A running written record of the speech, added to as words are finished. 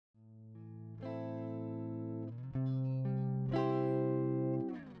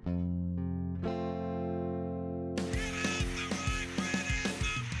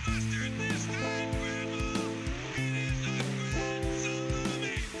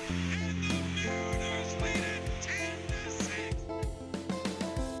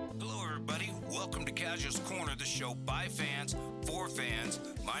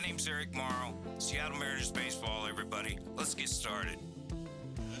My name's Eric Morrow. Seattle Mariners baseball, everybody. Let's get started.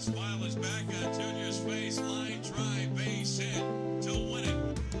 The smile is back on Junior's face. Line drive, base hit to win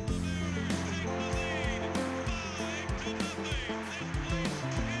it. The Mariners take the lead 5-0. This place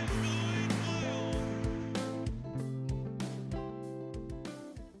is going wild.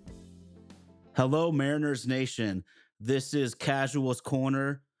 Hello, Mariners Nation. This is Casuals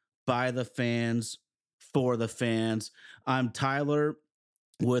Corner by the fans, for the fans. I'm Tyler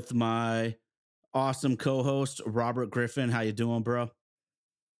with my awesome co-host, Robert Griffin. How you doing, bro?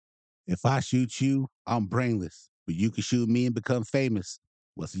 If I shoot you, I'm brainless, but you can shoot me and become famous.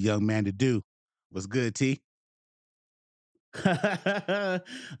 What's a young man to do? What's good, T? I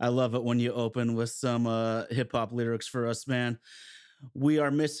love it when you open with some hip-hop lyrics for us, man. We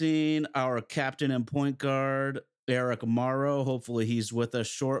are missing our captain and point guard, Eric Morrow. Hopefully he's with us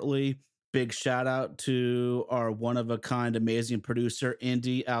shortly. Big shout out to our one-of-a-kind amazing producer,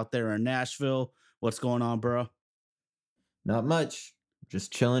 Indy, out there in Nashville. What's going on, bro? Not much.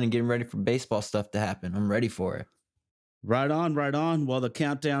 Just chilling and getting ready for baseball stuff to happen. I'm ready for it. Right on, right on. Well, the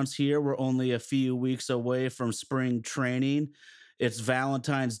countdown's here. We're only a few weeks away from spring training. It's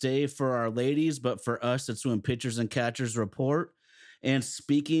Valentine's Day for our ladies, but for us, it's when pitchers and catchers report. And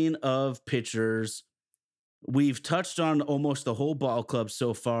speaking of pitchers, we've touched on almost the whole ball club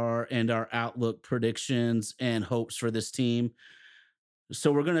so far and our outlook, predictions, and hopes for this team.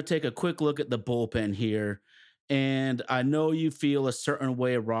 So we're going to take a quick look at the bullpen here. And I know you feel a certain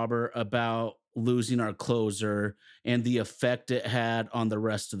way, Robert, about losing our closer and the effect it had on the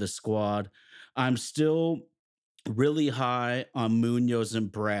rest of the squad. I'm still really high on Munoz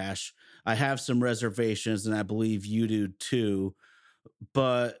and Brash. I have some reservations, and I believe you do too.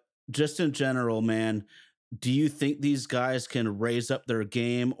 But just in general, man, do you think these guys can raise up their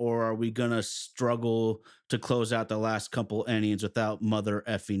game, or are we going to struggle to close out the last couple innings without Mother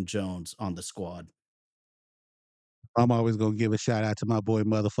effing Jones on the squad? I'm always going to give a shout out to my boy,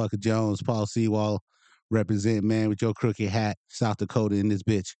 motherfucker Jones, Paul Sewall, represent, man, with your crooked hat, South Dakota in this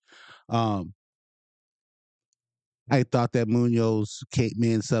bitch. I thought that Munoz came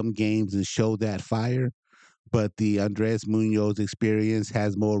in some games and showed that fire, but the Andres Munoz experience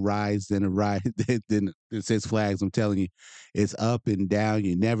has more rides than a ride than Six Flags. I'm telling you, it's up and down.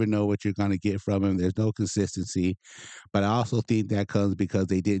 You never know what you're going to get from him. There's no consistency. But I also think that comes because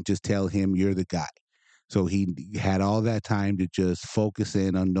they didn't just tell him you're the guy. So he had all that time to just focus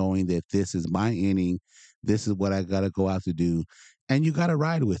in on knowing that this is my inning. This is what I got to go out to do. And you got to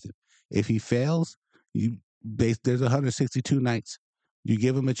ride with him. If he fails, there's 162 nights. You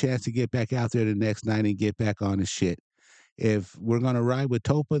give him a chance to get back out there the next night and get back on his shit. If we're going to ride with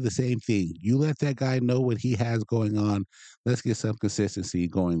Topa, the same thing. You let that guy know what he has going on. Let's get some consistency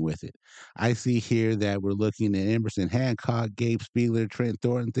going with it. I see here that we're looking at Emerson Hancock, Gabe Spieler, Trent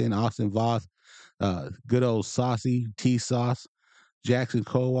Thornton, Austin Voth, good old Saucy, T-Sauce, Jackson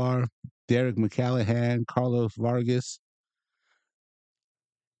Kowar, Derek McCallahan, Carlos Vargas,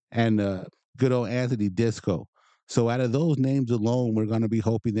 and good old Anthony Disco. So out of those names alone, we're going to be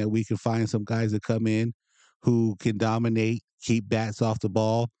hoping that we can find some guys that come in who can dominate, keep bats off the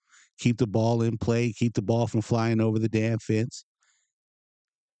ball, keep the ball in play, keep the ball from flying over the damn fence.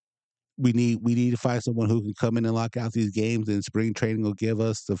 We need to find someone who can come in and lock out these games, and spring training will give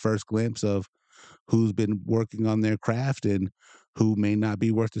us the first glimpse of who's been working on their craft and who may not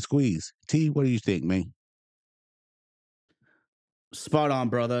be worth the squeeze. T, what do you think, man? Spot on,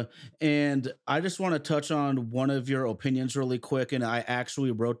 brother. And I just want to touch on one of your opinions really quick. And I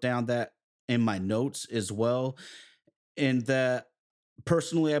actually wrote down that in my notes as well. And that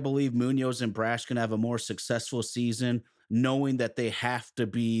personally, I believe Munoz and Brash can have a more successful season, knowing that they have to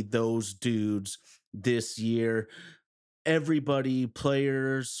be those dudes this year. Everybody,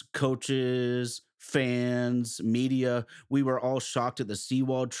 players, coaches, fans, media, we were all shocked at the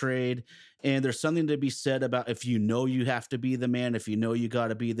Sewall trade. And there's something to be said about if you know you have to be the man, if you know you got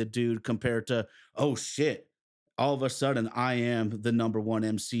to be the dude, compared to, oh shit, all of a sudden I am the number one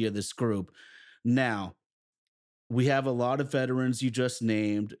MC of this group. Now, we have a lot of veterans you just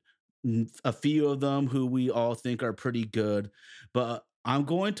named, a few of them who we all think are pretty good, but I'm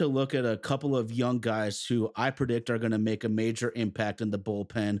going to look at a couple of young guys who I predict are going to make a major impact in the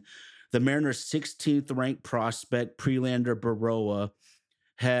bullpen. The Mariners' 16th ranked prospect, Prelander Baroa,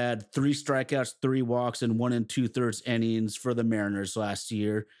 had 3 strikeouts, 3 walks, and 1 2/3 innings for the Mariners last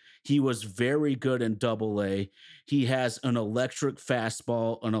year. He was very good in Double-A. He has an electric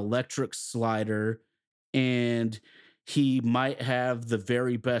fastball, an electric slider, and he might have the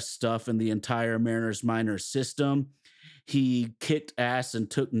very best stuff in the entire Mariners minor system. He kicked ass and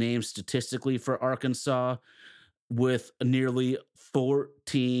took names statistically for Arkansas with nearly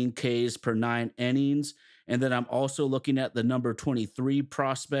 14 Ks per 9 innings. And then I'm also looking at the number 23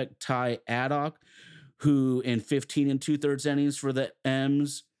 prospect, Ty Addock, who in 15 and 2/3 innings for the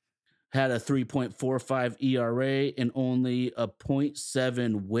M's had a 3.45 ERA and only a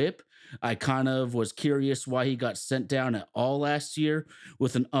 .7 whip. I kind of was curious why he got sent down at all last year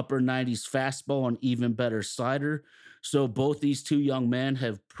with an upper 90s fastball and even better slider. So both these two young men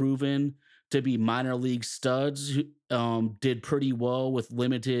have proven to be minor league studs. Did pretty well with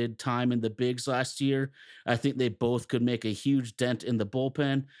limited time in the bigs last year. I think they both could make a huge dent in the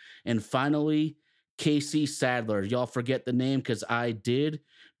bullpen. And finally, Casey Sadler. Y'all forget the name because I did,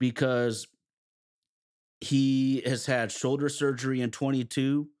 because he has had shoulder surgery in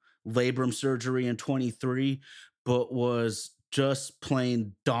 22, labrum surgery in 23, but was just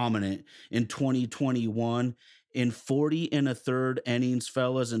plain dominant in 2021. In 40 and a third innings,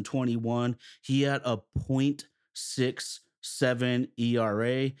 fellas, in 21, he had a .67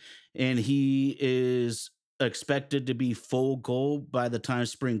 ERA, and he is expected to be full gold by the time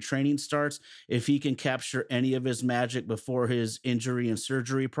spring training starts. If he can capture any of his magic before his injury and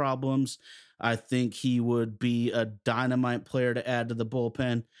surgery problems, I think he would be a dynamite player to add to the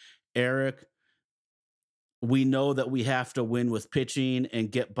bullpen. Eric, we know that we have to win with pitching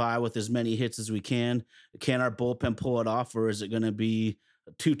and get by with as many hits as we can. Can our bullpen pull it off, or is it going to be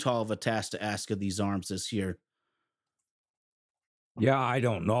too tall of a task to ask of these arms this year? Yeah, I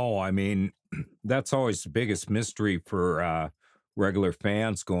don't know. I mean, that's always the biggest mystery for regular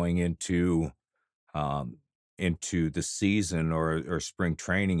fans going into the season or spring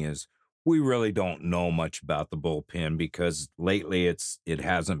training is we really don't know much about the bullpen because lately it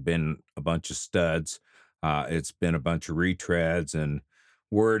hasn't been a bunch of studs. It's been a bunch of retreads, and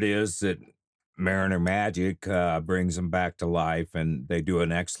word is that Mariner Magic brings them back to life, and they do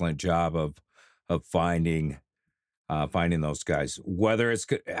an excellent job of finding those guys. Whether it's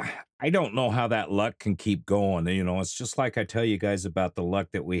good, I don't know how that luck can keep going. You know, it's just like I tell you guys about the luck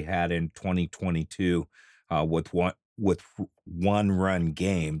that we had in 2022 with one run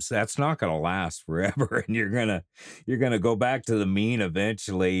games. That's not going to last forever, and you're gonna go back to the mean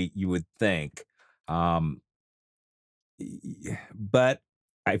eventually, you would think. But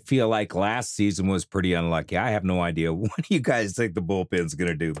I feel like last season was pretty unlucky. I have no idea. What do you guys think the bullpen's going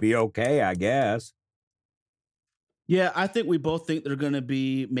to do? Be okay, I guess. Yeah, I think we both think they're going to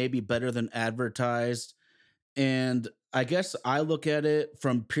be maybe better than advertised. And I guess I look at it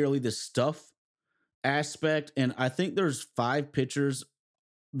from purely the stuff aspect. And I think there's 5 pitchers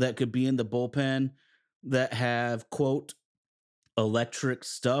that could be in the bullpen that have, quote, electric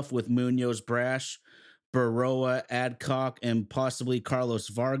stuff, with Munoz, Brash, Baroa, Adcock, and possibly Carlos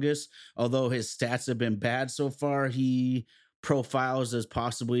Vargas. Although his stats have been bad so far, he profiles as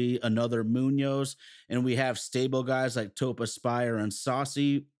possibly another Munoz. And we have stable guys like Topa Spire and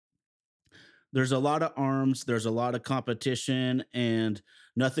Saucy. There's a lot of arms, there's a lot of competition, and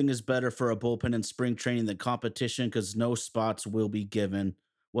nothing is better for a bullpen in spring training than competition because no spots will be given.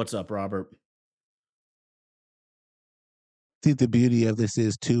 What's up, Robert? I think the beauty of this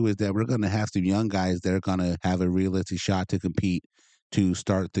is that we're going to have some young guys that are going to have a realistic shot to compete to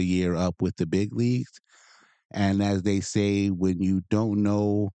start the year up with the big leagues. And as they say, when you don't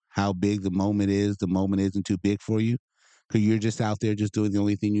know how big the moment isn't too big for you, because you're just out there just doing the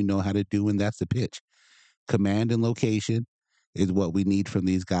only thing you know how to do, and that's the pitch. Command and location is what we need from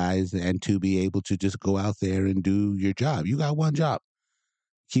these guys, and to be able to just go out there and do your job. You got one job.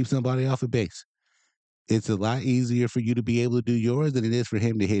 Keep somebody off of base. It's a lot easier for you to be able to do yours than it is for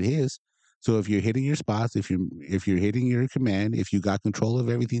him to hit his. So if you're hitting your spots, if you're hitting your command, if you got control of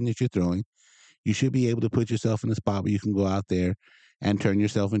everything that you're throwing, you should be able to put yourself in a spot where you can go out there and turn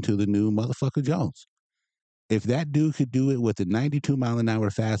yourself into the new motherfucker Jones. If that dude could do it with a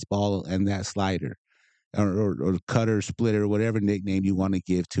 92-mile-an-hour fastball and that slider, or cutter, splitter, whatever nickname you want to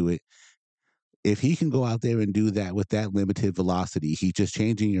give to it, if he can go out there and do that with that limited velocity, he's just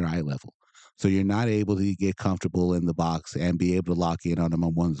changing your eye level. So you're not able to get comfortable in the box and be able to lock in on him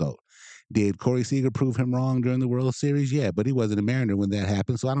on one zone. Did Corey Seager prove him wrong during the World Series? Yeah, but he wasn't a Mariner when that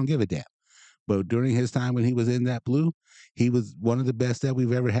happened, so I don't give a damn. But during his time when he was in that blue, he was one of the best that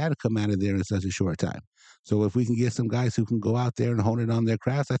we've ever had to come out of there in such a short time. So if we can get some guys who can go out there and hone it on their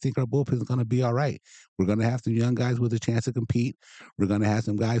crafts, I think our bullpen is going to be all right. We're going to have some young guys with a chance to compete. We're going to have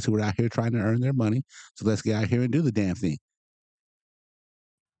some guys who are out here trying to earn their money. So let's get out here and do the damn thing.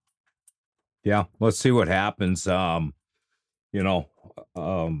 Yeah, let's see what happens. I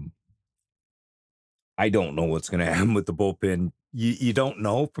don't know what's going to happen with the bullpen. You don't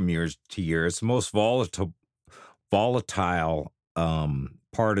know from years to year. It's the most volatile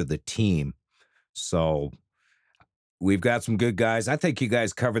part of the team. So we've got some good guys. I think you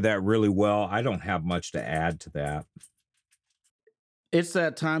guys covered that really well. I don't have much to add to that. It's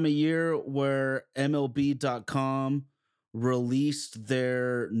that time of year where MLB.com released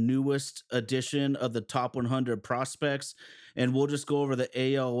their newest edition of the top 100 prospects. And we'll just go over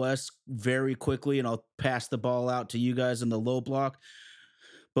the ALS very quickly, and I'll pass the ball out to you guys in the low block.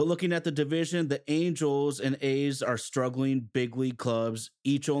 But looking at the division, the Angels and A's are struggling big league clubs.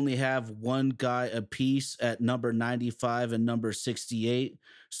 Each only have one guy apiece at number 95 and number 68.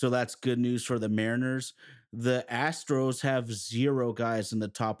 So that's good news for the Mariners. The Astros have 0 guys in the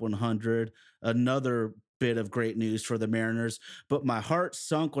top 100. Another bit of great news for the Mariners. But my heart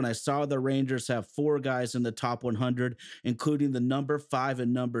sunk when I saw the Rangers have 4 guys in the top 100, including the number 5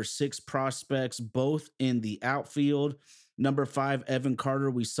 and number 6 prospects, both in the outfield. Number 5, Evan Carter,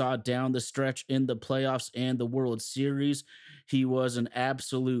 we saw down the stretch in the playoffs and the World Series. He was an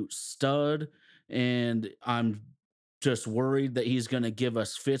absolute stud, and I'm just worried that he's going to give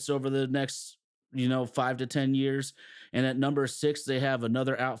us fits over the next 5 to 10 years. And at number 6, they have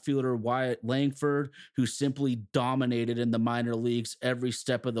another outfielder, Wyatt Langford, who simply dominated in the minor leagues every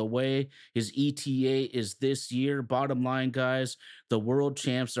step of the way. His ETA is this year. Bottom line, guys, the world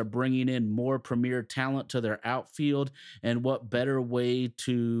champs are bringing in more premier talent to their outfield. And what better way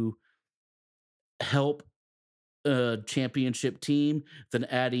to help a championship team than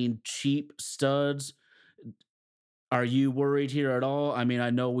adding cheap studs? Are you worried here at all? I mean, I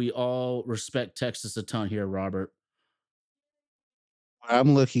know we all respect Texas a ton here, Robert. What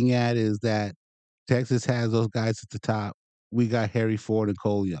I'm looking at is that Texas has those guys at the top. We got Harry Ford and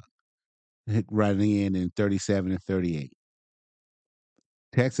Cole Young running in 37 and 38.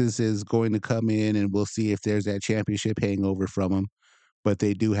 Texas is going to come in, and we'll see if there's that championship hangover from them. But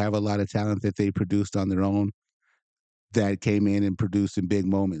they do have a lot of talent that they produced on their own that came in and produced in big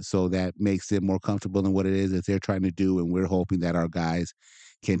moments. So that makes them more comfortable in what it is that they're trying to do. And we're hoping that our guys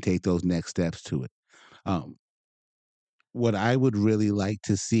can take those next steps to it. What I would really like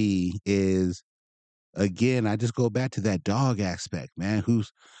to see is, again, I just go back to that dog aspect, man.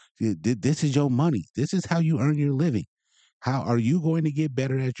 This is your money. This is how you earn your living. How are you going to get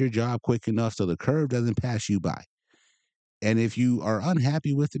better at your job quick enough so the curve doesn't pass you by? And if you are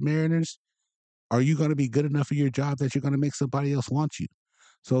unhappy with the Mariners, are you going to be good enough for your job that you're going to make somebody else want you?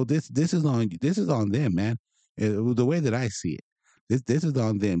 So this is on them, man. The way that I see it, this is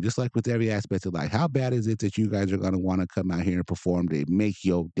on them. Just like with every aspect of life, how bad is it that you guys are going to want to come out here and perform to make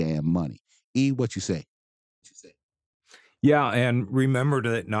your damn money? What you say? Yeah, and remember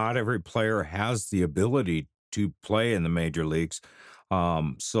that not every player has the ability to play in the major leagues.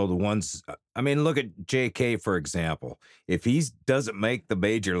 So the ones, I mean, look at JK, for example. If he doesn't make the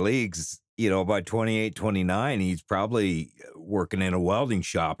major leagues, by 28, 29, he's probably working in a welding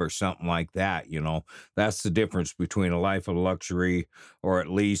shop or something like that. That's the difference between a life of luxury, or at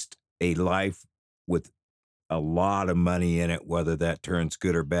least a life with a lot of money in it, whether that turns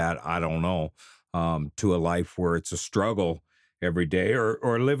good or bad, I don't know, to a life where it's a struggle every day,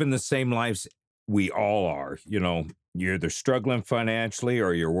 or living the same lives we all are. You're either struggling financially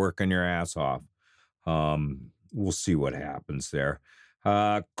or you're working your ass off. We'll see what happens there.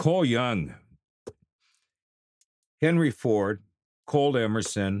 Cole Young, Henry Ford, Cole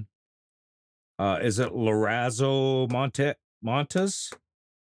Emerson. Is it Lorazzo Montes,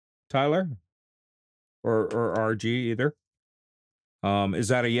 Tyler? Or RG either? Is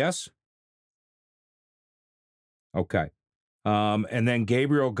that a yes? Okay. And then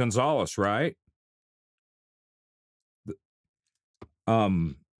Gabriel Gonzalez, right?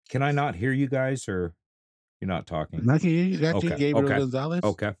 Can I not hear you guys, or you're not talking? I can hear you. Got you, Okay. Gabriel Okay. Gonzalez.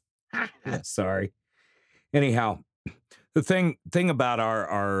 Okay. Sorry. Anyhow, the thing about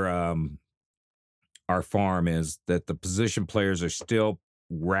our farm is that the position players are still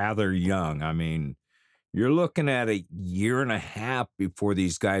rather young. I mean, you're looking at a year and a half before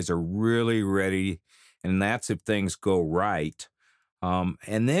these guys are really ready, and that's if things go right.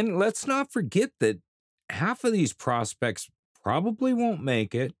 And then let's not forget that half of these prospects probably won't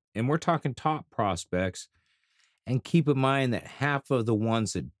make it, and we're talking top prospects. And keep in mind that half of the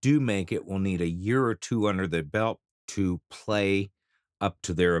ones that do make it will need a year or two under their belt to play up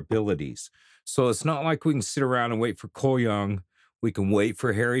to their abilities. So it's not like we can sit around and wait for Cole Young. We can wait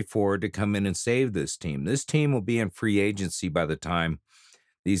for Harry Ford to come in and save this team. This team will be in free agency by the time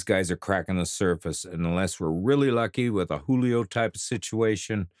these guys are cracking the surface. And unless we're really lucky with a Julio type of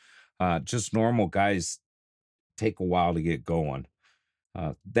situation, just normal guys take a while to get going.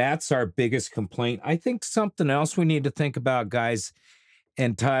 That's our biggest complaint. I think something else we need to think about, guys,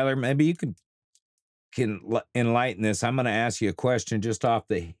 and Tyler, maybe you can enlighten this. I'm going to ask you a question just off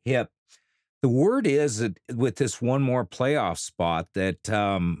the hip. The word is that with this one more playoff spot that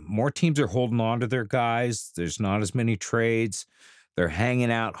more teams are holding on to their guys. There's not as many trades. They're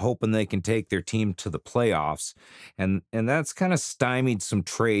hanging out, hoping they can take their team to the playoffs. And that's kind of stymied some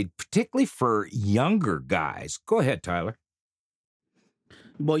trade, particularly for younger guys. Go ahead, Tyler.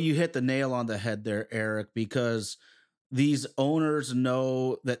 Well, you hit the nail on the head there, Eric, because these owners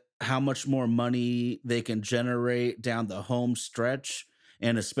know that how much more money they can generate down the home stretch,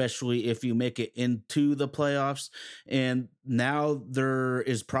 and especially if you make it into the playoffs. And now there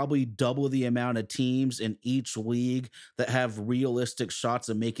is probably double the amount of teams in each league that have realistic shots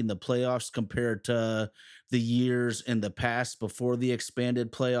of making the playoffs compared to the years in the past before the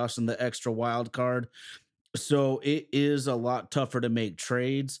expanded playoffs and the extra wild card. So it is a lot tougher to make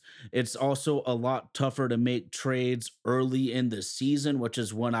trades. It's also a lot tougher to make trades early in the season, which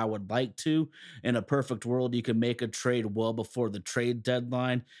is when I would like to. In a perfect world, you can make a trade well before the trade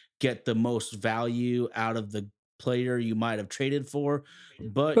deadline, get the most value out of the player you might have traded for.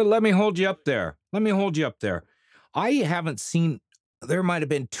 But But let me hold you up there. I haven't seen, there might have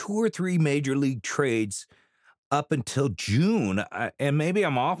been 2 or 3 major league trades up until June. And maybe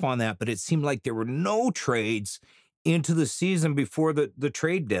I'm off on that, but it seemed like there were no trades into the season before the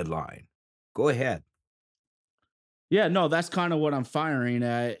trade deadline. Go ahead. yeah, no, that's kind of what I'm firing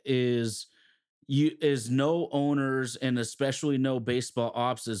at is no owners and especially no baseball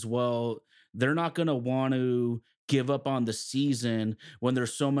ops as well. They're not going to want to give up on the season when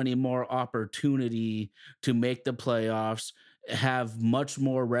there's so many more opportunity to make the playoffs, have much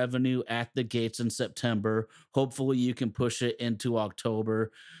more revenue at the gates in September. Hopefully you can push it into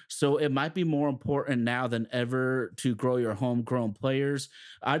October. So it might be more important now than ever to grow your homegrown players.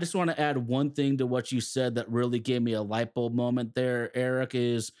 I just want to add one thing to what you said that really gave me a light bulb moment there, Eric,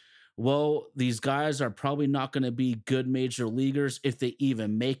 is well, these guys are probably not going to be good major leaguers if they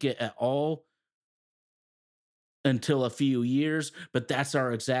even make it at all until a few years, but that's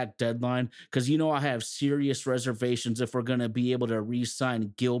our exact deadline. Because I have serious reservations if we're going to be able to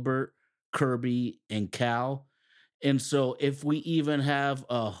re-sign Gilbert, Kirby, and Cal. And so, if we even have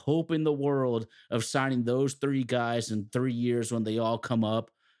a hope in the world of signing those 3 guys in 3 years when they all come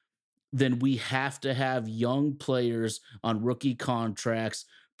up, then we have to have young players on rookie contracts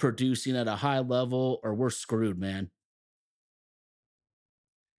producing at a high level, or we're screwed, man.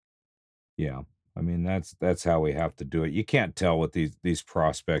 Yeah. I mean, that's how we have to do it. You can't tell with these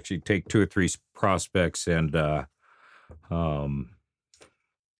prospects. You take 2 or 3 prospects and um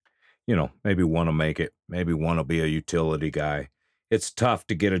maybe one will make it, maybe one will be a utility guy. It's tough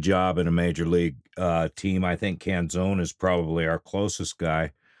to get a job in a major league team. I think Canzone is probably our closest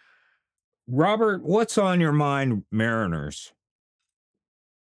guy. Robert, what's on your mind, Mariners?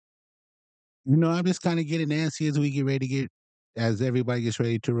 I'm just kind of getting antsy as we get ready to as everybody gets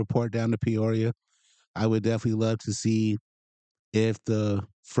ready to report down to Peoria. I would definitely love to see if the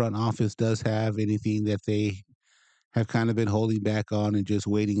front office does have anything that they have kind of been holding back on and just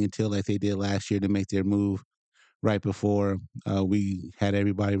waiting until like they did last year to make their move right before we had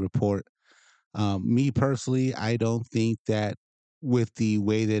everybody report. Me personally, I don't think that with the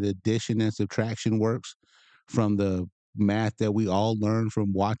way that addition and subtraction works from the math that we all learned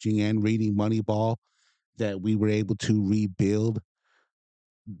from watching and reading Moneyball, that we were able to rebuild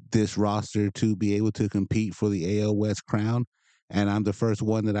this roster to be able to compete for the AL West crown. And I'm the first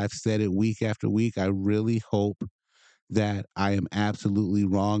one that I've said it week after week. I really hope that I am absolutely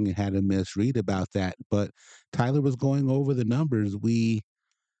wrong and had a misread about that. But Tyler was going over the numbers. We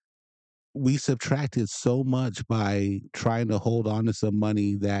subtracted so much by trying to hold on to some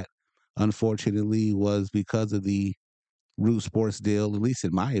money that unfortunately was because of the Root Sports deal, at least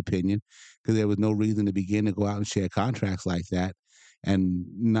in my opinion, because there was no reason to begin to go out and share contracts like that and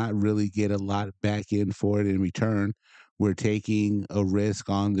not really get a lot back in for it in return. We're taking a risk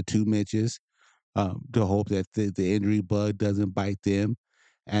on the 2 Mitches to hope that the injury bug doesn't bite them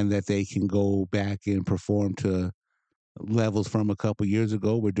and that they can go back and perform to levels from a couple years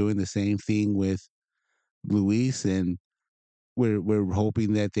ago. We're doing the same thing with Luis, and we're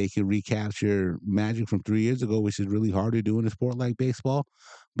hoping that they can recapture magic from 3 years ago, which is really hard to do in a sport like baseball.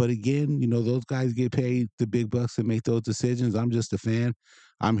 But again, those guys get paid the big bucks to make those decisions. I'm just a fan.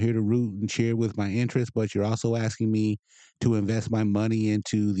 I'm here to root and cheer with my interest, but you're also asking me to invest my money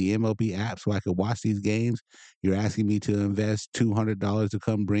into the MLB app so I could watch these games. You're asking me to invest $200 to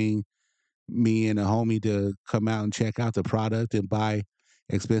come bring me and a homie to come out and check out the product and buy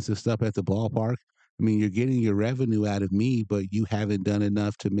expensive stuff at the ballpark. I mean, you're getting your revenue out of me, but you haven't done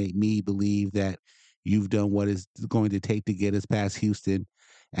enough to make me believe that you've done what is going to take to get us past Houston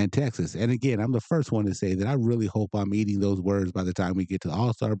and Texas. And again, I'm the first one to say that I really hope I'm eating those words by the time we get to the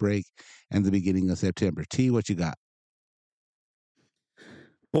All-Star break and the beginning of September. T, what you got?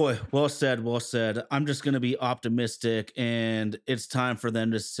 Boy, well said, well said. I'm just going to be optimistic, and it's time for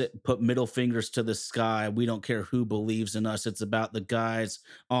them to put middle fingers to the sky. We don't care who believes in us. It's about the guys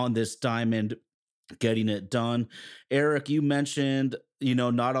on this diamond getting it done. Eric, you mentioned,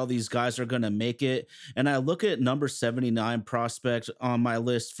 not all these guys are going to make it. And I look at number 79 prospect on my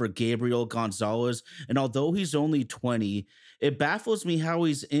list for Gabriel Gonzalez. And although he's only 20, it baffles me how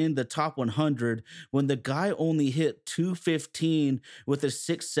he's in the top 100 when the guy only hit 215 with a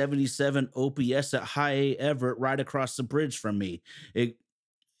 677 OPS at High A Everett right across the bridge from me.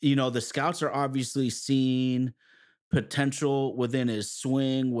 The scouts are obviously seeing potential within his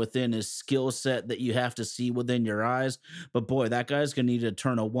swing, within his skill set that you have to see within your eyes. But boy, that guy's going to need to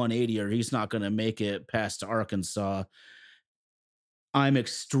turn a 180 or he's not going to make it past Arkansas. I'm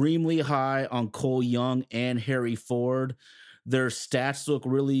extremely high on Cole Young and Harry Ford. Their stats look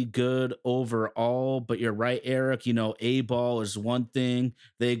really good overall, but you're right, Eric. A ball is one thing.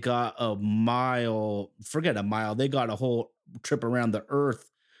 They got forget a mile. They got a whole trip around the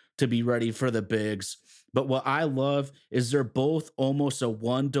earth to be ready for the bigs. But what I love is they're both almost a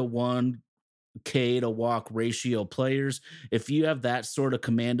 1-to-1 K to walk ratio players. If you have that sort of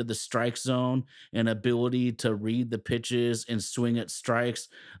command of the strike zone and ability to read the pitches and swing at strikes,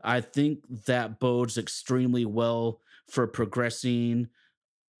 I think that bodes extremely well for progressing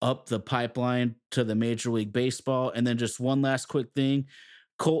up the pipeline to the Major League Baseball. And then just one last quick thing.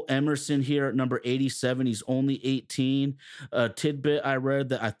 Cole Emerson here at number 87. He's only 18. A tidbit I read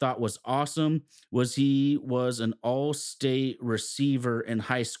that I thought was awesome was he was an all-state receiver in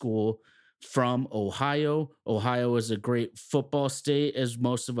high school from Ohio. Ohio is a great football state, as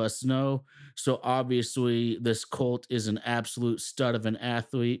most of us know. So obviously this Colt is an absolute stud of an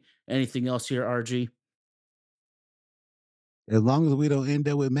athlete. Anything else here, RG? As long as we don't end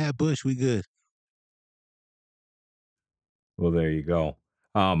up with Matt Bush, we good. Well, there you go.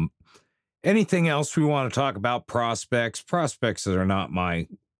 Anything else we want to talk about? Prospects that are not my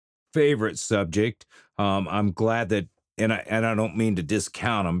favorite subject. I'm glad that, and I don't mean to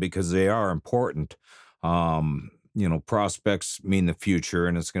discount them because they are important. Prospects mean the future,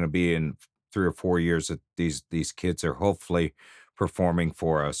 and it's going to be in 3 or 4 years that these kids are hopefully performing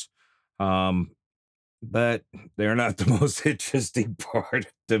for us. But they're not the most interesting part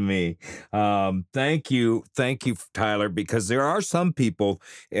to me. Thank you, Tyler, because there are some people,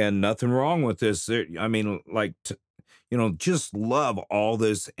 and nothing wrong with this. Just love all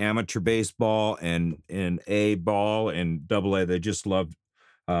this amateur baseball and A ball and double A. They just love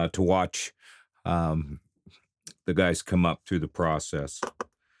to watch the guys come up through the process.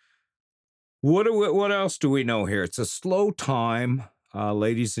 What else do we know here? It's a slow time,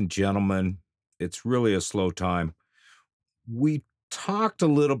 ladies and gentlemen. It's really a slow time. We talked a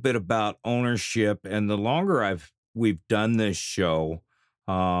little bit about ownership, and the longer we've done this show,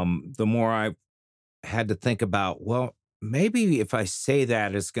 the more I've had to think about, well, maybe if I say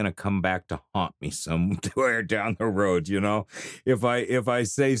that, it's going to come back to haunt me somewhere down the road. If I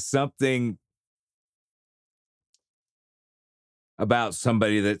say something about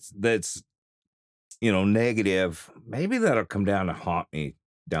somebody that's negative, maybe that'll come down to haunt me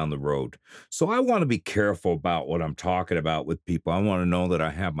down the road. So I want to be careful about what I'm talking about with people. I want to know that I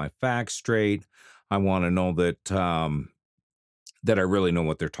have my facts straight. I want to know that that I really know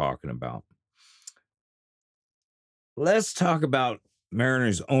what they're talking about. Let's talk about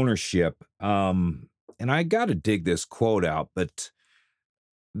Mariners ownership. And I got to dig this quote out, but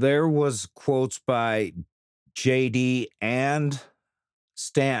there was quotes by JD and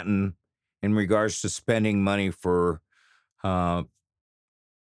Stanton in regards to spending money for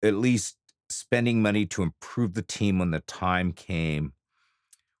at least spending money to improve the team when the time came.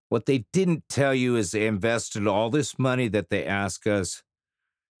 What they didn't tell you is they invested all this money that they ask us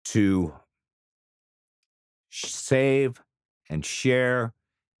to save and share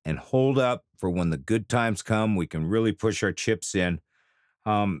and hold up for when the good times come. We can really push our chips in.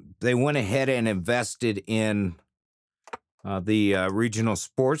 They went ahead and invested in the regional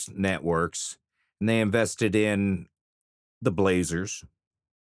sports networks, and they invested in the Blazers,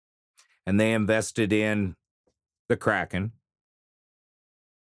 and they invested in the Kraken.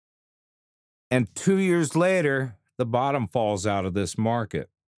 And 2 years later, the bottom falls out of this market.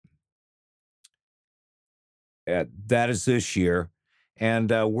 That is this year.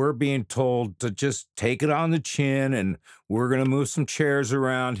 And we're being told to just take it on the chin, and we're going to move some chairs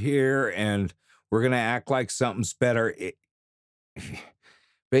around here, and we're going to act like something's better.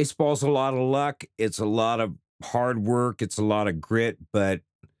 Baseball's a lot of luck. It's a lot of hard work. It's a lot of grit, but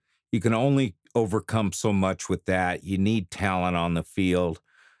You can only overcome so much with that. You need talent on the field.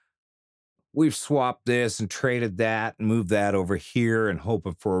 We've swapped this and traded that and moved that over here and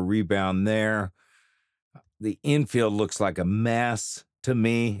hoping for a rebound there. The infield looks like a mess to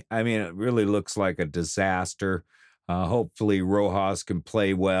me. I mean, it really looks like a disaster. Hopefully Rojas can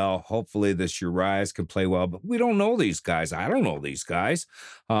play well. Hopefully the Urias can play well, but we don't know these guys. I don't know these guys.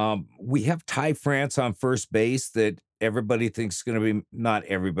 We have Ty France on first base that everybody thinks is going to be, not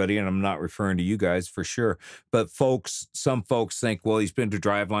everybody, and I'm not referring to you guys for sure, but some folks think, well, he's been to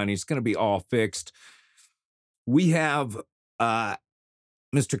Driveline, he's going to be all fixed. We have Mr.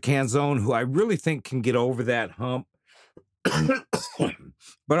 Canzone, who I really think can get over that hump.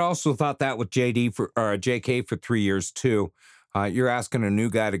 But I also thought that with JK for 3 years too. You're asking a new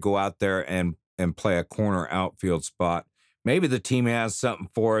guy to go out there and play a corner outfield spot. Maybe the team has something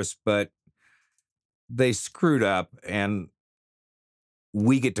for us, but they screwed up and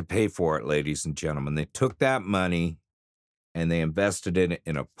we get to pay for it, ladies and gentlemen. They took that money and they invested it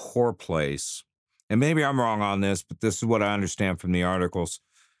in a poor place. And maybe I'm wrong on this, but this is what I understand from the articles.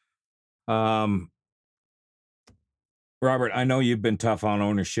 Robert, I know you've been tough on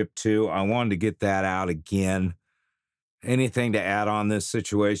ownership too. I wanted to get that out again. Anything to add on this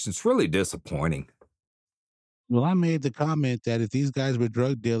situation? It's really disappointing. Well, I made the comment that if these guys were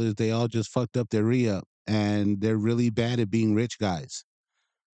drug dealers, they all just fucked up their re-up, and they're really bad at being rich guys,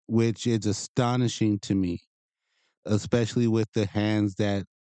 which is astonishing to me, especially with the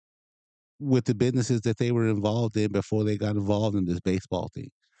businesses that they were involved in before they got involved in this baseball thing.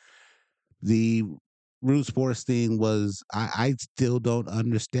 The Root Sports thing was, I still don't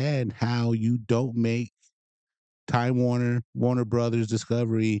understand how you don't make Time Warner Brothers,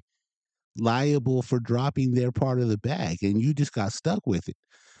 Discovery liable for dropping their part of the bag, and you just got stuck with it.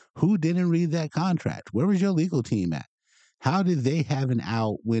 Who didn't read that contract? Where was your legal team at? How did they have an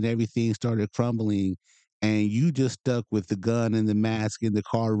out when everything started crumbling and you just stuck with the gun and the mask and the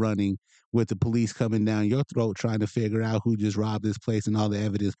car running with the police coming down your throat trying to figure out who just robbed this place and all the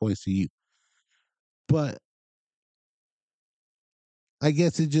evidence points to you? But I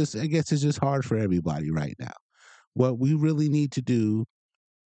guess it's just hard for everybody right now. What we really need to do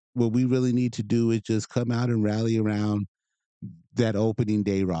is just come out and rally around that opening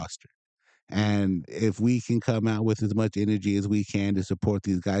day roster. And if we can come out with as much energy as we can to support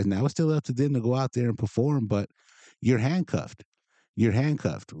these guys, now it's still up to them to go out there and perform, but you're handcuffed.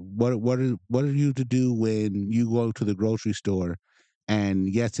 What are you to do when you go to the grocery store and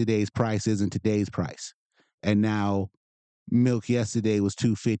yesterday's price isn't today's price? And now milk yesterday was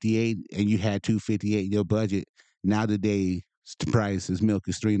 $2.58 and you had $2.58 in your budget. Now today's price is milk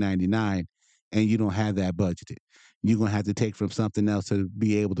is $3.99 and you don't have that budgeted. You're going to have to take from something else to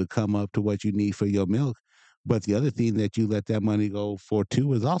be able to come up to what you need for your milk. But the other thing that you let that money go for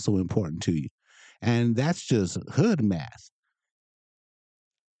too is also important to you. And that's just hood math.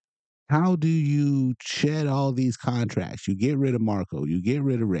 How do you shed all these contracts? You get rid of Marco, you get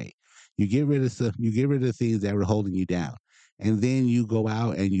rid of Ray, you get rid of stuff, you get rid of things that were holding you down. And then you go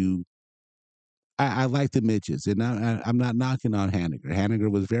out and I like the Mitches, and I'm not knocking on Haniger. Haniger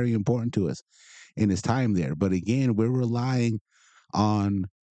was very important to us in his time there. But again, we're relying on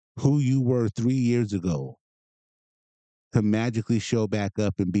who you were 3 years ago to magically show back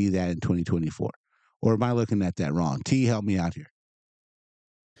up and be that in 2024. Or am I looking at that wrong? T, help me out here.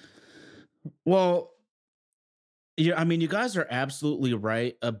 Well, yeah, I mean, you guys are absolutely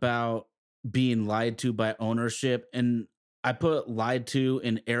right about being lied to by ownership. And I put lied to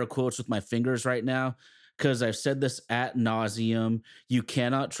in air quotes with my fingers right now because I've said this ad nauseum. You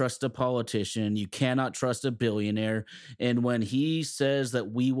cannot trust a politician. You cannot trust a billionaire. And when he says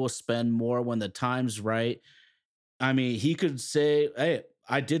that we will spend more when the time's right, I mean, he could say, hey,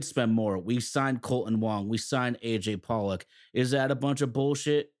 I did spend more. We signed Colton Wong. We signed AJ Pollock. Is that a bunch of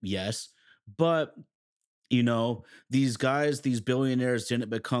bullshit? Yes. But these guys, these billionaires didn't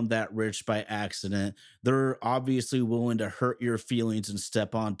become that rich by accident. They're obviously willing to hurt your feelings and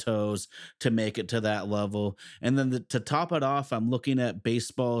step on toes to make it to that level. And then to top it off, I'm looking at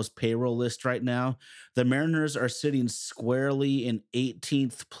baseball's payroll list right now. The Mariners are sitting squarely in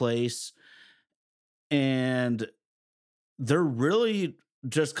 18th place, and they're really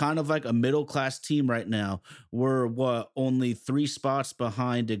just kind of like a middle-class team right now. We're only 3 spots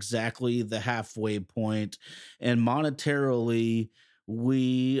behind exactly the halfway point. And monetarily,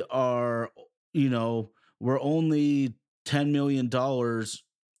 we are, we're only $10 million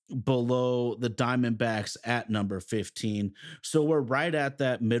below the Diamondbacks at number 15. So we're right at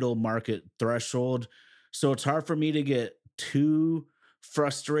that middle market threshold. So it's hard for me to get too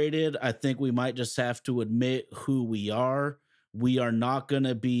frustrated. I think we might just have to admit who we are. We are not going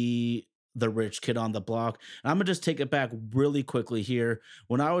to be the rich kid on the block. And I'm going to just take it back really quickly here.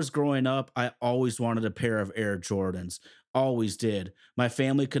 When I was growing up, I always wanted a pair of Air Jordans. Always did. My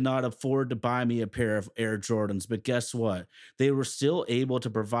family could not afford to buy me a pair of Air Jordans, but guess what? They were still able to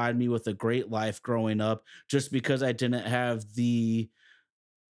provide me with a great life growing up just because I didn't have the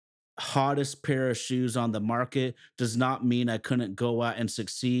hottest pair of shoes on the market does not mean I couldn't go out and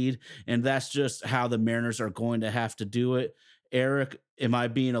succeed. And that's just how the Mariners are going to have to do it. Eric, am I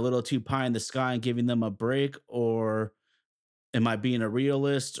being a little too pie in the sky and giving them a break, or am I being a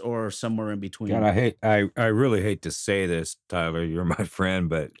realist, or somewhere in between? God, I really hate to say this, Tyler. You're my friend,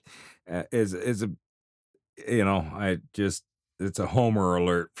 but is a I just it's a homer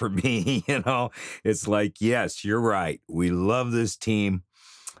alert for me. It's like, yes, you're right. We love this team.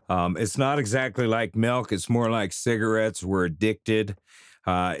 It's not exactly like milk. It's more like cigarettes. We're addicted.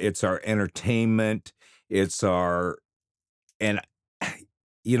 It's our entertainment. It's our, and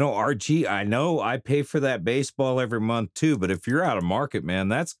RG, I know I pay for that baseball every month too, but if you're out of market, man,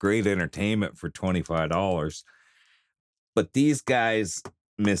 that's great entertainment for $25. But these guys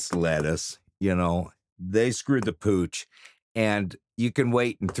misled us, they screwed the pooch, and you can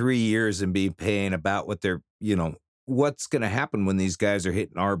wait in 3 years and be paying about what they're, what's going to happen when these guys are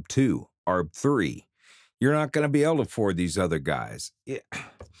hitting ARB 2, ARB 3? You're not going to be able to afford these other guys.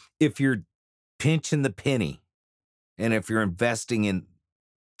 If you're pinching the penny and if you're investing in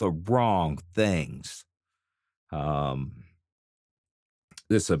the wrong things,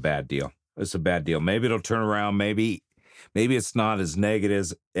 this is a bad deal. It's a bad deal. Maybe it'll turn around. Maybe it's not as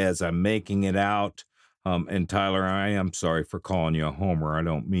negative as I'm making it out. And Tyler, I am sorry for calling you a homer. I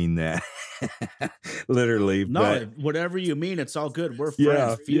don't mean that literally. No, but whatever you mean, it's all good. We're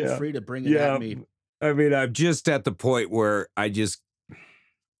friends. Feel free to bring it at me. I mean, I'm just at the point where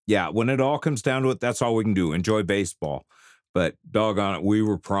when it all comes down to it, that's all we can do. Enjoy baseball. But doggone it, we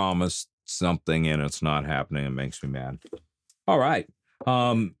were promised something and it's not happening. It makes me mad. All right.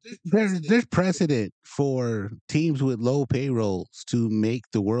 There's precedent for teams with low payrolls to make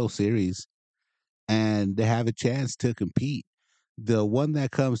the World Series and to have a chance to compete. The one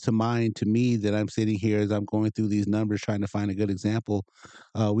that comes to mind to me that I'm sitting here as I'm going through these numbers trying to find a good example,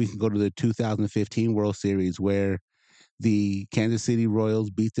 we can go to the 2015 World Series where the Kansas City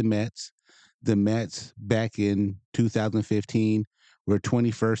Royals beat the Mets. The Mets back in 2015 were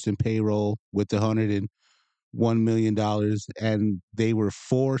 21st in payroll with $101 million, and they were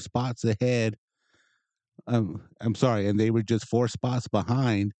 4 spots ahead. I'm sorry, and they were just 4 spots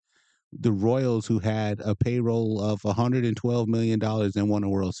behind the Royals, who had a payroll of $112 million and won a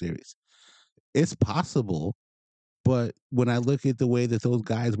World Series. It's possible, but when I look at the way that those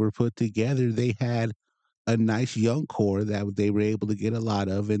guys were put together, they had a nice young core that they were able to get a lot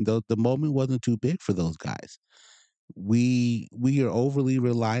of, and the moment wasn't too big for those guys. We are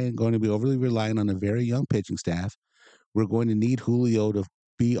going to be overly reliant on a very young pitching staff. We're going to need Julio to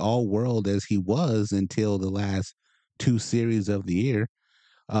be all world as he was until the last 2 series of the year.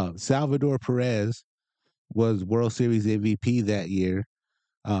 Salvador Perez was World Series MVP that year.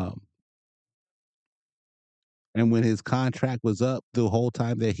 And when his contract was up, the whole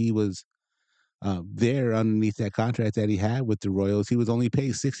time that he was there underneath that contract that he had with the Royals, he was only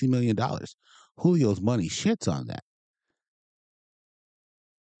paid $60 million. Julio's money shits on that.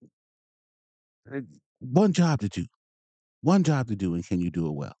 One job to do, and can you do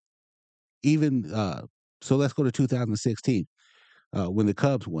it well? Even so, let's go to 2016 when the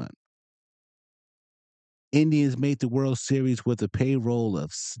Cubs won. Indians made the World Series with a payroll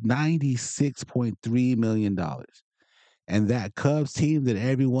of $96.3 million. And that Cubs team that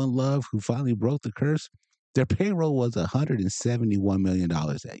everyone loved, who finally broke the curse, their payroll was $171 million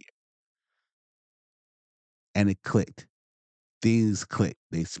that year. And it clicked. Things clicked.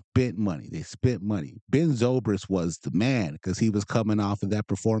 They spent money. Ben Zobrist was the man because he was coming off of that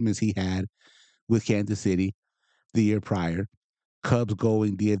performance he had with Kansas City the year prior. Cubs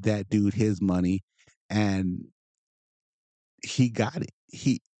going give that dude his money, and he got it.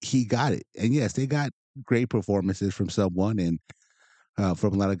 He got it. And yes, they got great performances from someone and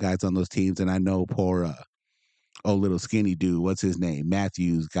from a lot of guys on those teams. And I know poor little skinny dude, what's his name?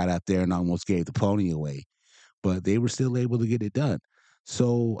 Matthews got out there and almost gave the pony away. But they were still able to get it done.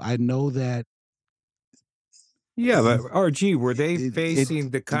 So I know that. Yeah, but RG, were they facing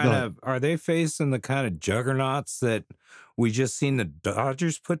the kind of juggernauts that we just seen the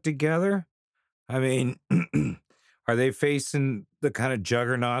Dodgers put together? I mean, are they facing the kind of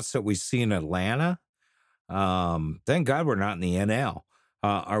juggernauts that we see in Atlanta? Thank God we're not in the NL.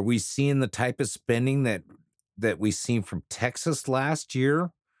 Are we seeing the type of spending that we seen from Texas last year?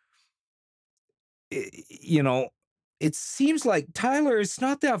 it seems like, Tyler, it's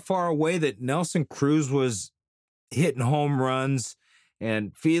not that far away that Nelson Cruz was hitting home runs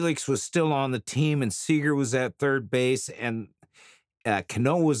and Felix was still on the team and Seager was at third base and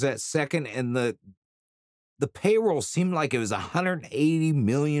Cano was at second, and the payroll seemed like it was $180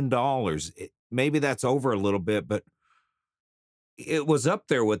 million. Maybe that's over a little bit, but it was up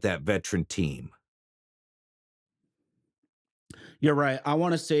there with that veteran team. You're right. I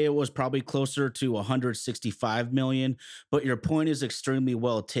want to say it was probably closer to 165 million, but your point is extremely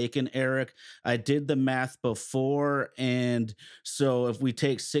well taken, Eric. I did the math before, and so if we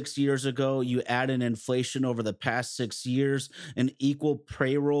take 6 years ago, you add in inflation over the past 6 years, an equal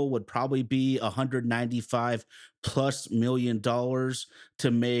payroll would probably be 195 plus $1 million to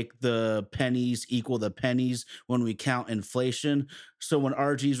make the pennies equal the pennies when we count inflation. So when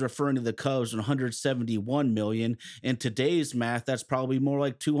RG is referring to the Cubs 171 million, in today's math, that's probably more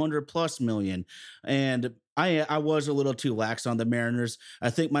like 200 plus million. And I was a little too lax on the Mariners.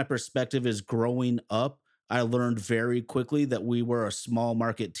 I think my perspective is growing up. I learned very quickly that we were a small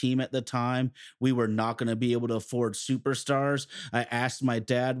market team at the time. We were not going to be able to afford superstars. I asked my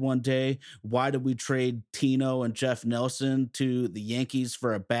dad one day, why did we trade Tino and Jeff Nelson to the Yankees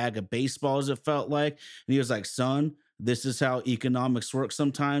for a bag of baseballs, it felt like? And he was like, son, this is how economics work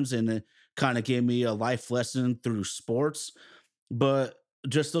sometimes. And it kind of gave me a life lesson through sports. But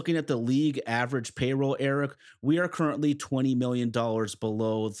just looking at the league average payroll, Eric, we are currently $20 million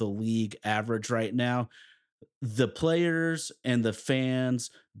below the league average right now. The players and the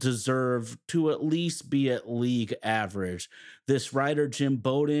fans deserve to at least be at league average. This writer, Jim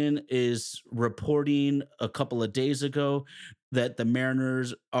Bowden, is reporting a couple of days ago that the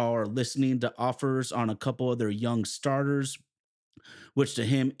Mariners are listening to offers on a couple of their young starters, which to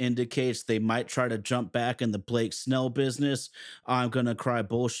him indicates they might try to jump back in the Blake Snell business. I'm going to cry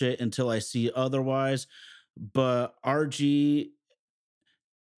bullshit until I see otherwise. But RG,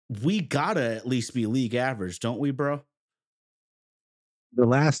 we got to at least be league average, don't we, bro? The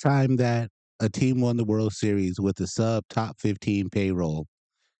last time that a team won the World Series with a sub top 15 payroll,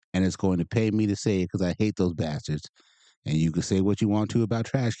 and it's going to pay me to say it because I hate those bastards, and you can say what you want to about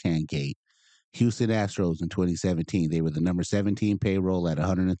Trash Can Gate. Houston Astros in 2017, they were the number 17 payroll at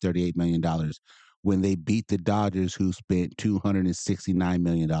 $138 million when they beat the Dodgers, who spent $269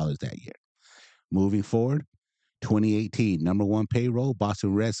 million that year. Moving forward, 2018, number 1 payroll,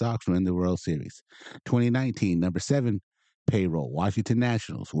 Boston Red Sox win the World Series. 2019, number 7 payroll, Washington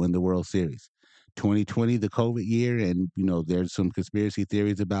Nationals win the World Series. 2020, the COVID year, and there's some conspiracy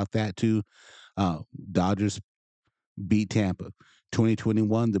theories about that too. Dodgers beat Tampa.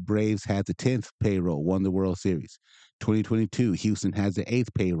 2021, the Braves had the 10th payroll, won the World Series. 2022, Houston has the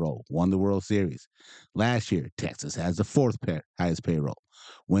 8th payroll, won the World Series. Last year, Texas has the 4th highest payroll,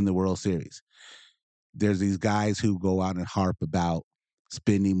 win the World Series. There's these guys who go out and harp about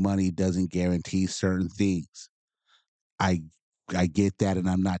spending money doesn't guarantee certain things. I get that, and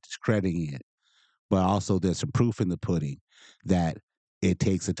I'm not discrediting it. But also there's some proof in the pudding that it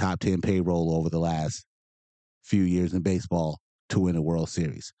takes a top 10 payroll over the last few years in baseball to win a World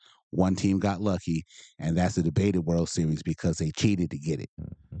Series. One team got lucky, and that's a debated World Series because they cheated to get it.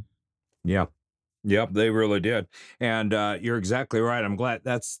 Yeah. Yep, they really did. And you're exactly right. I'm glad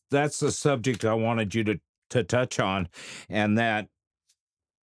that's the subject I wanted you to touch on, and that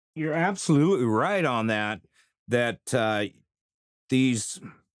you're absolutely right on that these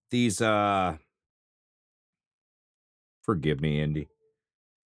forgive me, Indy.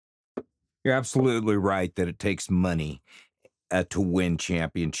 You're absolutely right that it takes money to win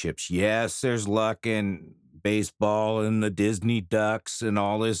championships. Yes, there's luck in baseball and the Disney Ducks and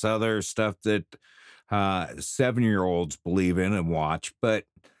all this other stuff that 7-year-olds believe in and watch. But,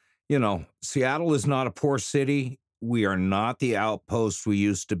 Seattle is not a poor city. We are not the outpost we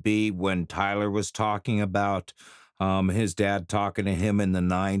used to be when Tyler was talking about his dad talking to him in the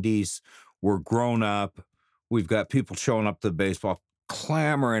 90s. We're grown up. We've got people showing up to baseball,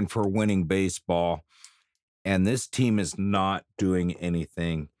 clamoring for winning baseball. And this team is not doing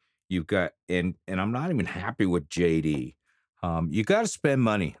anything. You've got, and I'm not even happy with JD. You got to spend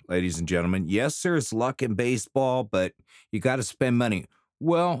money, ladies and gentlemen. Yes, there's luck in baseball, but you got to spend money.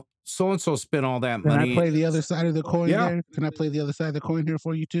 Well, so-and-so spent all that money. Can I play the other side of the coin there? Can I play the other side of the coin here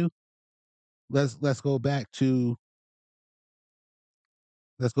for you too? Let's go back to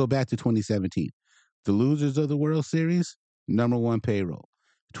 2017. The losers of the World Series, number 1 payroll.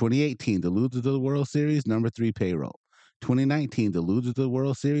 2018, the losers of the World Series, number 3 payroll. 2019, the losers of the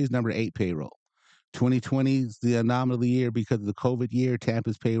World Series, number 8 payroll. 2020 is the anomaly year because of the COVID year.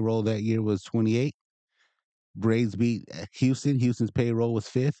 Tampa's payroll that year was 28. Braves beat Houston. Houston's payroll was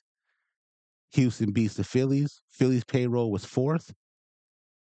 5th. Houston beats the Phillies. Phillies payroll was 4th.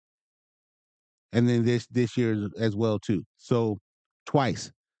 And then this year as well too. So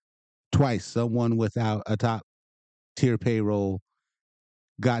twice someone without a top tier payroll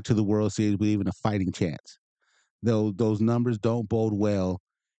got to the World Series with even a fighting chance. Though those numbers don't bode well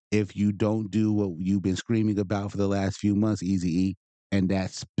if you don't do what you've been screaming about for the last few months, Eazy-E, and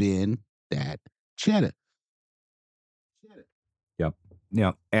that's spin that cheddar. Yep.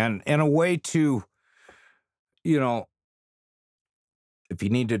 Yeah. And a way to, you know, if you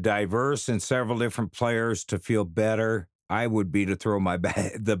need to diverse in several different players to feel better, I would be to throw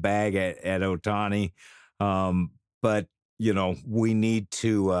the bag at Ohtani. But, we need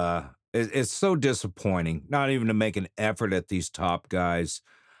to, it's so disappointing not even to make an effort at these top guys,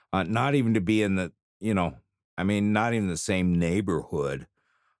 not even to be in the, not even the same neighborhood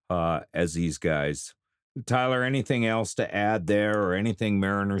as these guys. Tyler, anything else to add there or anything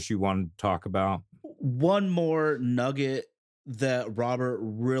Mariners you want to talk about? One more nugget that Robert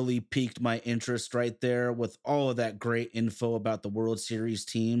really piqued my interest right there with all of that great info about the World Series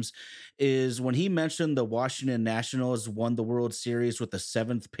teams is when he mentioned the Washington Nationals won the World Series with the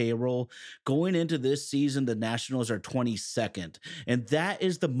 7th payroll. Going into this season, the Nationals are 22nd. And that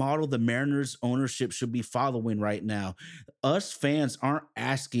is the model the Mariners ownership should be following right now. Us fans aren't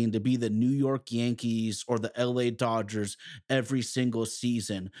asking to be the New York Yankees or the LA Dodgers every single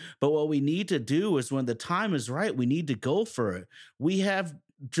season. But what we need to do is when the time is right, we need to go for it. We have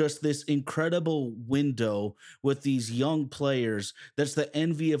just this incredible window with these young players that's the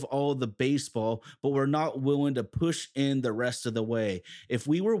envy of all the baseball, but we're not willing to push in the rest of the way. If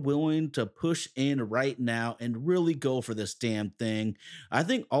we were willing to push in right now and really go for this damn thing, I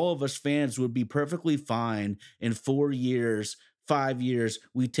think all of us fans would be perfectly fine in 4 years, 5 years.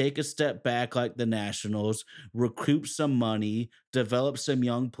 We take a step back like the Nationals, recoup some money, develop some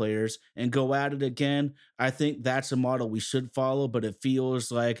young players, and go at it again. I think that's a model we should follow, but it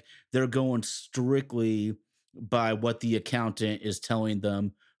feels like they're going strictly by what the accountant is telling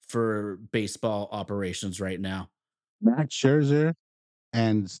them for baseball operations right now. Max Scherzer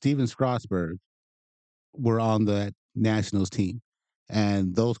and Steven Strasburg were on the Nationals team,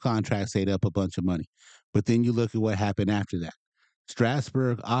 and those contracts ate up a bunch of money. But then you look at what happened after that.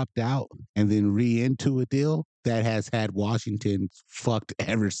 Strasburg opt out and then into a deal that has had Washington fucked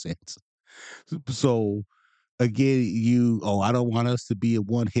ever since. So again, I don't want us to be a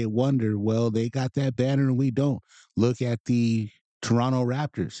one-hit wonder. Well, they got that banner and we don't. Look at the Toronto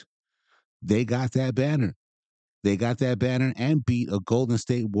Raptors. They got that banner. They got that banner and beat a Golden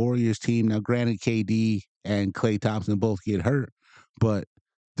State Warriors team. Now, granted, KD and Klay Thompson both get hurt, but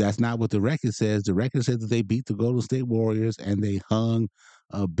that's not what the record says. The record says that they beat the Golden State Warriors and they hung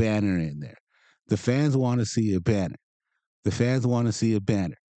a banner in there. The fans want to see a banner. The fans want to see a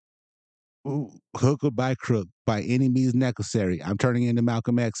banner. Ooh, hook or by crook, by any means necessary. I'm turning into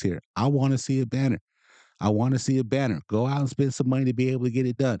Malcolm X here. I want to see a banner. I want to see a banner. Go out and spend some money to be able to get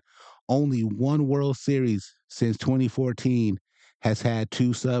it done. Only one World Series since 2014 has had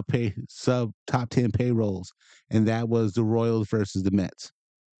 2 sub top 10 payrolls, and that was the Royals versus the Mets.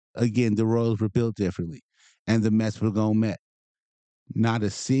 Again, the Royals were built differently, and the Mets were going Met. Not a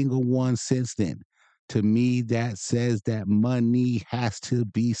single one since then. To me, that says that money has to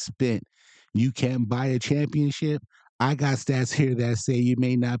be spent. You can't buy a championship. I got stats here that say you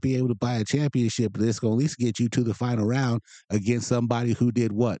may not be able to buy a championship, but it's going to at least get you to the final round against somebody who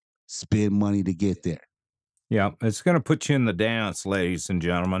did what? Spend money to get there. Yeah, it's going to put you in the dance, ladies and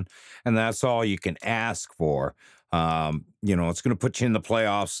gentlemen, and that's all you can ask for. It's going to put you in the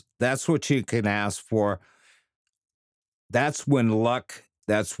playoffs. That's what you can ask for. That's when luck,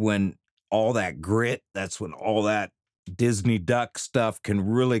 that's when all that grit, that's when all that Disney duck stuff can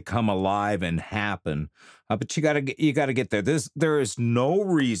really come alive and happen. But you got to get there. There is no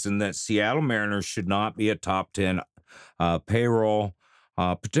reason that Seattle Mariners should not be a top 10 payroll,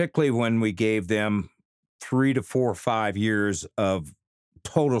 particularly when we gave them 3 to 4 or 5 years of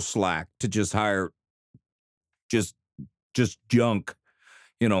total slack to just hire just junk,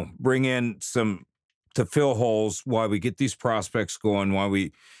 bring in some to fill holes while we get these prospects going, while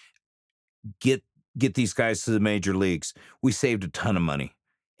we get these guys to the major leagues. We saved a ton of money,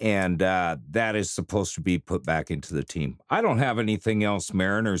 and that is supposed to be put back into the team. I don't have anything else,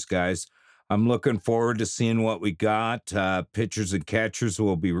 Mariners guys. I'm looking forward to seeing what we got. Pitchers and catchers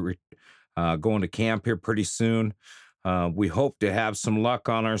will be going to camp here pretty soon. We hope to have some luck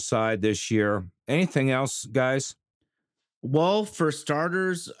on our side this year. Anything else, guys? Well, for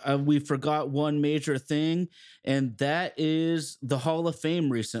starters, we forgot one major thing, and that is the Hall of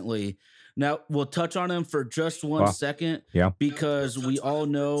Fame recently. Now, we'll touch on him for just one Well, second yeah. because we all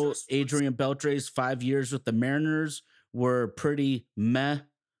know Adrian Beltre's 5 years with the Mariners were pretty meh,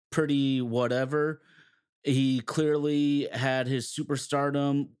 pretty whatever. He clearly had his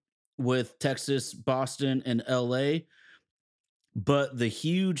superstardom with Texas, Boston, and LA. But the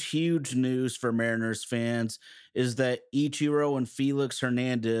huge news for Mariners fans is that Ichiro and Felix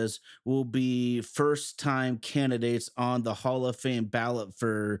Hernandez will be first time candidates on the Hall of Fame ballot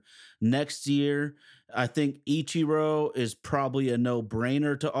for next year. I think Ichiro is probably a no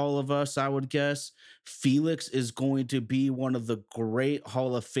brainer to all of us, I would guess. Felix is going to be one of the great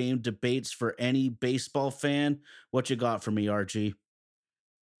Hall of Fame debates for any baseball fan. What you got for me, RG?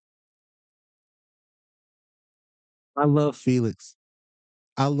 I love Felix.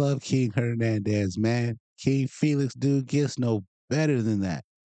 I love King Hernandez, man. King Felix, dude, gets no better than that.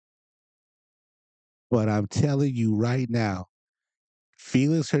 But I'm telling you right now,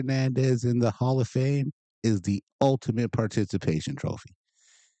 Felix Hernandez in the Hall of Fame is the ultimate participation trophy.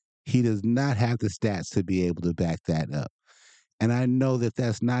 He does not have the stats to be able to back that up. And I know that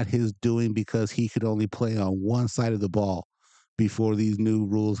that's not his doing because he could only play on one side of the ball before these new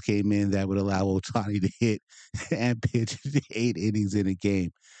rules came in that would allow Ohtani to hit and pitch 8 innings in a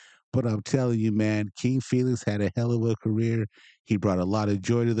game. But I'm telling you, man, King Felix had a hell of a career. He brought a lot of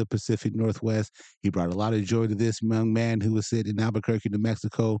joy to the Pacific Northwest. He brought a lot of joy to this young man who was sitting in Albuquerque, New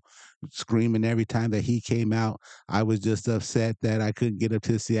Mexico, screaming every time that he came out. I was just upset that I couldn't get up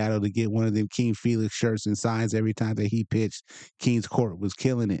to Seattle to get one of them King Felix shirts and signs every time that he pitched. King's Court was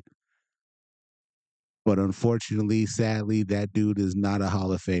killing it. But unfortunately, sadly, that dude is not a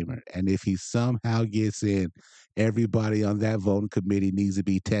Hall of Famer. And if he somehow gets in, everybody on that voting committee needs to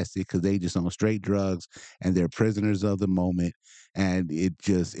be tested because they just on straight drugs and they're prisoners of the moment. And it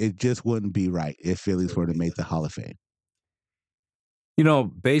just wouldn't be right if Phillies were to make the Hall of Fame. You know,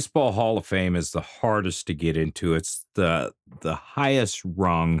 Baseball Hall of Fame is the hardest to get into. It's the highest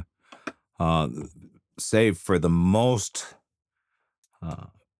rung, save for the most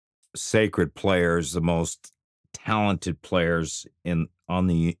sacred players, the most talented players in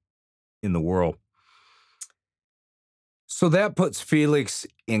the world. So that puts Felix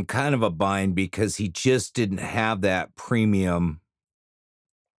in kind of a bind because he just didn't have that premium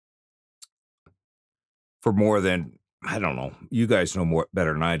for more than, I don't know, you guys know more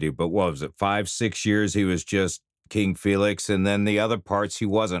better than I do, but what was it, 5-6 years he was just King Felix, and then the other parts he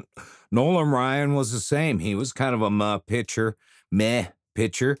wasn't. Nolan Ryan was the same. He was kind of a meh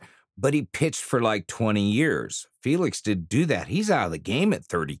pitcher, but he pitched for like 20 years. Felix didn't do that. He's out of the game at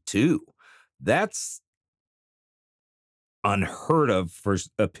 32. That's unheard of for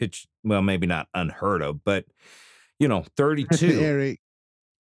a pitch. Well, maybe not unheard of, but 32.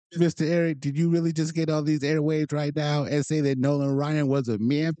 Mr. Eric, did you really just get on these airwaves right now and say that Nolan Ryan was a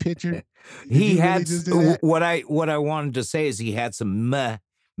man pitcher? He had what I wanted to say is he had some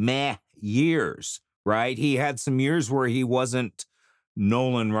meh years, right? He had some years where he wasn't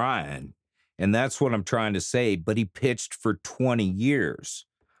Nolan Ryan, and that's what I'm trying to say. But he pitched for 20 years.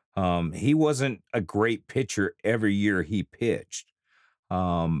 He wasn't a great pitcher every year he pitched.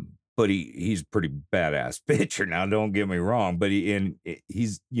 But he's a pretty badass pitcher. Now, don't get me wrong, but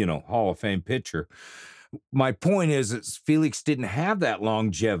he's Hall of Fame pitcher. My point is Felix didn't have that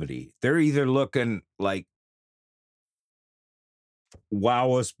longevity. They're either looking like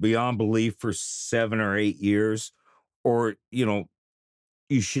wow us beyond belief for 7 or 8 years, or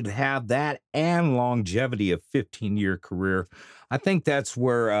you should have that and longevity of 15-year career. I think that's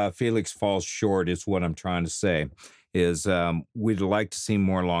where Felix falls short is what I'm trying to say, is we'd like to see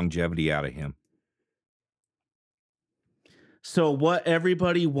more longevity out of him. So what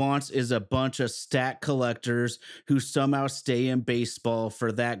everybody wants is a bunch of stat collectors who somehow stay in baseball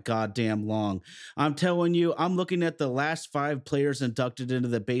for that goddamn long. I'm telling you, I'm looking at the last 5 players inducted into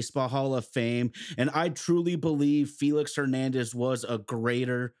the Baseball Hall of Fame, and I truly believe Felix Hernandez was a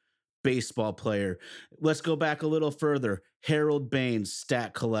greater baseball player. Let's go back a little further. Harold Baines,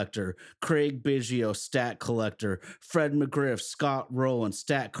 stat collector. Craig Biggio, stat collector. Fred McGriff, Scott Rowland,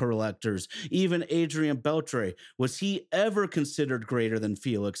 stat collectors. Even Adrian Beltre. Was he ever considered greater than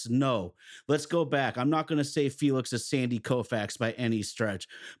Felix? No. Let's go back. I'm not going to say Felix is Sandy Koufax by any stretch,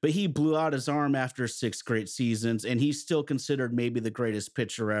 but he blew out his arm after 6 great seasons, and he's still considered maybe the greatest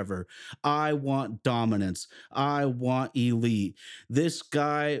pitcher ever. I want dominance. I want elite. This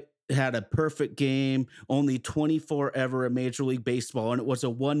guy had a perfect game, only 24 ever in Major League Baseball, and it was a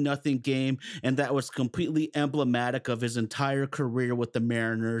 1-0 game, and that was completely emblematic of his entire career with the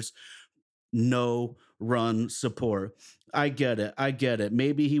Mariners. No run support. I get it.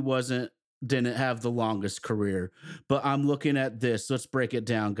 Maybe he didn't have the longest career, but I'm looking at this. Let's break it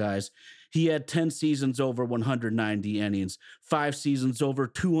down, guys. He had 10 seasons over 190 innings, 5 seasons over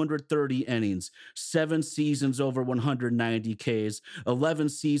 230 innings, 7 seasons over 190 Ks, 11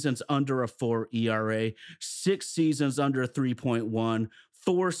 seasons under a 4 ERA, 6 seasons under 3.1,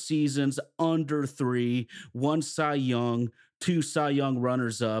 4 seasons under 3, 1 Cy Young, 2 Cy Young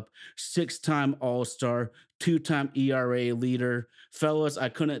runners up, 6-time All-Star, 2-time ERA leader. Fellas, I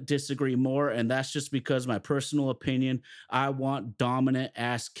couldn't disagree more, and that's just because my personal opinion, I want dominant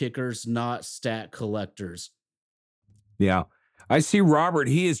ass kickers, not stat collectors. Yeah. I see Robert.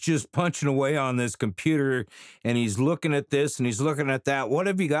 He is just punching away on this computer, and he's looking at this and he's looking at that. What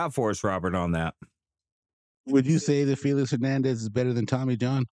have you got for us, Robert, on that? Would you say that Felix Hernandez is better than Tommy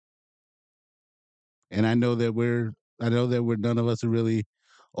John? And I know that we're none of us are really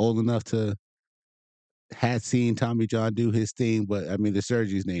old enough to had seen Tommy John do his thing, but I mean the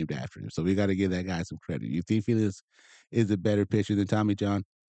surgery's named after him, so we got to give that guy some credit. You think Felix is a better pitcher than Tommy John,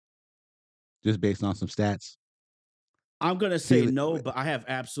 just based on some stats? I'm gonna say no, but I have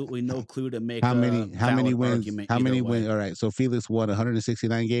absolutely no clue to make how many wins? Argument how many way. wins? All right, so Felix won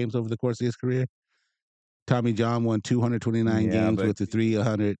 169 games over the course of his career. Tommy John won 229 games with the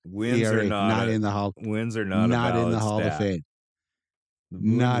 300 wins ERA. Are not in the Hall. Wins are not in the Hall of Fame.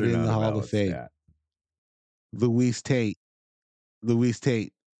 Not in the Hall of Fame. Luis Tate,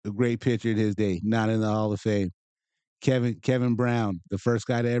 a great pitcher in his day, not in the Hall of Fame. Kevin Brown, the first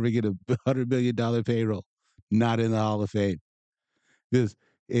guy to ever get a $100 million payroll, not in the Hall of Fame. This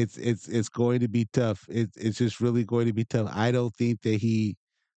it's going to be tough. It's just really going to be tough. I don't think that he.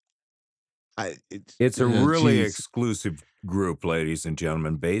 It's a really exclusive group, ladies and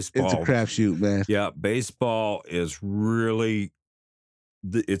gentlemen. Baseball. It's a crapshoot, man. Yeah, baseball is really.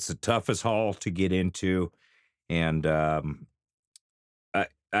 It's the toughest hall to get into, and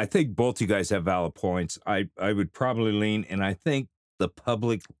I think both you guys have valid points. I would probably lean, and I think the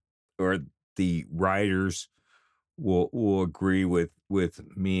public or the writers will agree with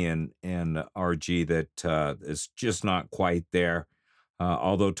me and RG that it's just not quite there.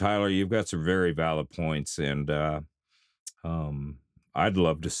 Although Tyler, you've got some very valid points, and I'd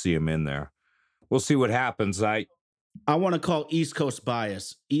love to see him in there. We'll see what happens. I want to call East Coast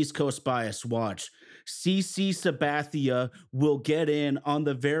bias. East Coast bias. Watch. CC Sabathia will get in on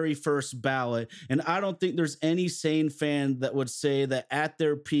the very first ballot. And I don't think there's any sane fan that would say that at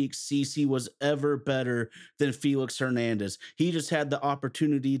their peak, CC was ever better than Felix Hernandez. He just had the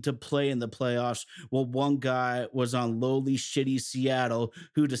opportunity to play in the playoffs while one guy was on lowly, shitty Seattle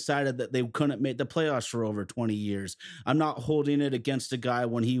who decided that they couldn't make the playoffs for over 20 years. I'm not holding it against a guy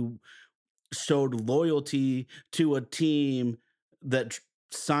when he showed loyalty to a team that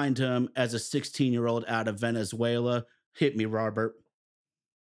signed him as a 16-year-old out of Venezuela. Hit me, Robert.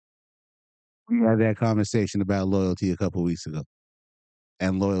 We had that conversation about loyalty a couple of weeks ago,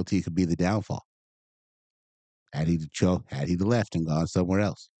 and loyalty could be the downfall. Had he left and gone somewhere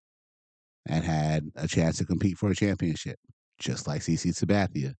else and had a chance to compete for a championship, just like CC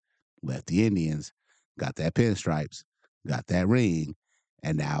Sabathia left the Indians, got that pinstripes, got that ring,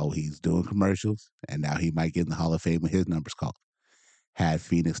 and now he's doing commercials, and now he might get in the Hall of Fame with his numbers called. Had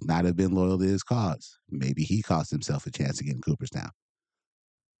Phoenix not have been loyal to his cause, maybe he cost himself a chance to get in Cooperstown.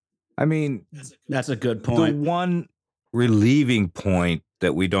 I mean, that's a good point. The one relieving point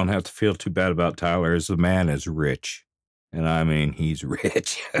that we don't have to feel too bad about Tyler is the man is rich. And I mean, he's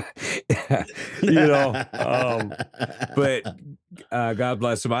rich, but God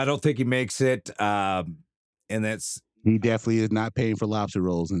bless him. I don't think he makes it. And that's. He definitely is not paying for lobster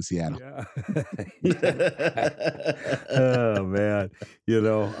rolls in Seattle. Yeah. Oh man.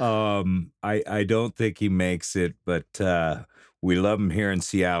 I don't think he makes it, but we love him here in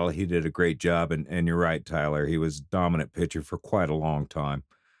Seattle. He did a great job, and you're right, Tyler. He was a dominant pitcher for quite a long time.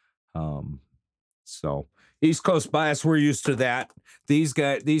 So East Coast bias, we're used to that. These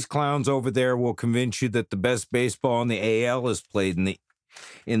clowns over there will convince you that the best baseball in the AL is played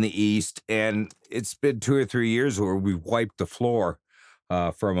in the East, and it's been 2 or 3 years where we've wiped the floor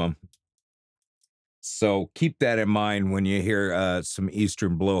from them. So keep that in mind when you hear some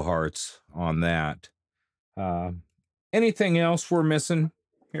Eastern blowhards on that. Anything else we're missing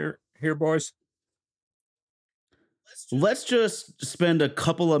here, boys? Let's just spend a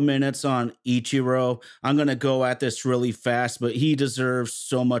couple of minutes on Ichiro. I'm going to go at this really fast, but he deserves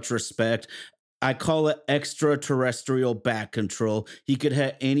so much respect. I call it extraterrestrial bat control. He could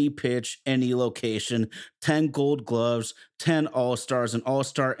hit any pitch, any location, 10 gold gloves, 10 all-stars, an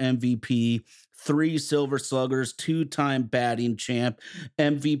all-star MVP, 3 silver sluggers, 2-time batting champ,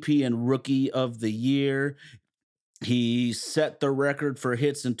 MVP and rookie of the year. He set the record for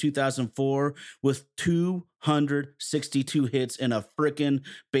hits in 2004 with 262 hits in a freaking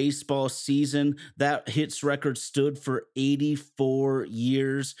baseball season. That hits record stood for 84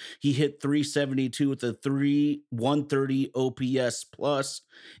 years. He hit 372 with a 130 OPS plus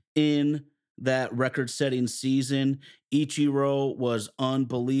in that record-setting season. Ichiro was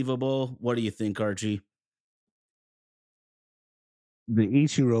unbelievable. What do you think, RG? The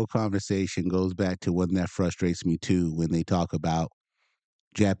Ichiro conversation goes back to one that frustrates me too when they talk about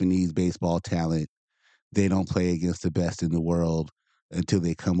Japanese baseball talent. They don't play against the best in the world until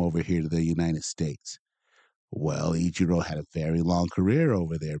they come over here to the United States. Well, Ichiro had a very long career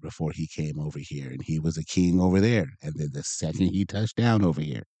over there before he came over here, and he was a king over there. And then the second he touched down over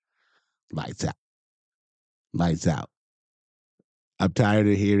here, lights out. Lights out. I'm tired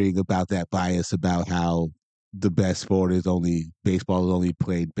of hearing about that bias about how the best sport is baseball is only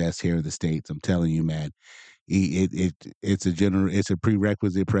played best here in the States. I'm telling you, man, it's a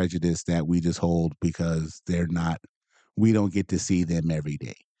prerequisite prejudice that we just hold because we don't get to see them every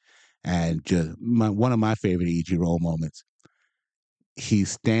day. And just one of my favorite Ichiro moments,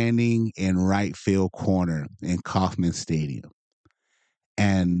 he's standing in right field corner in Kauffman Stadium,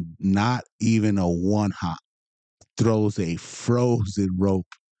 and not even a one hop throws a frozen rope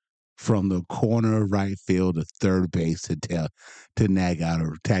from the corner of right field to third base to tag out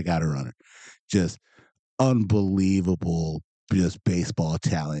a runner. Just unbelievable, just baseball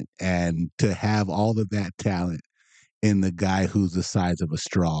talent. And to have all of that talent in the guy who's the size of a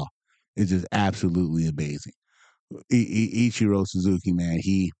straw is just absolutely amazing. Ichiro Suzuki, man,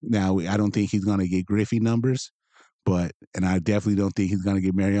 I don't think he's going to get Griffey numbers, and I definitely don't think he's going to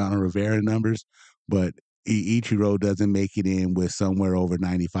get Mariano Rivera numbers, but Ichiro doesn't make it in with somewhere over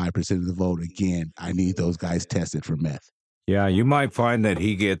 95% of the vote. Again, I need those guys tested for meth. Yeah, you might find that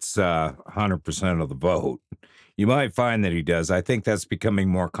he gets 100% of the vote. You might find that he does. I think that's becoming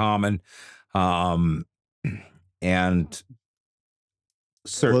more common. And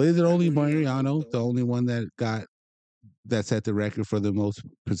well, is it only Mariano, the only one that set the record for the most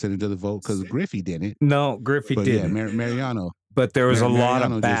percentage of the vote? Because Griffey didn't. No, Griffey didn't. Yeah, Mariano. But there was a lot of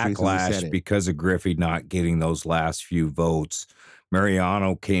Mariano just recently said backlash it. because of Griffey not getting those last few votes.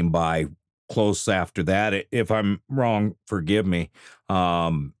 Mariano came by close after that. If I'm wrong, forgive me.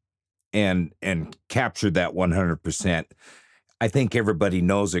 And captured that 100%. I think everybody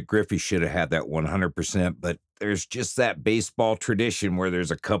knows that Griffey should have had that 100%, but there's just that baseball tradition where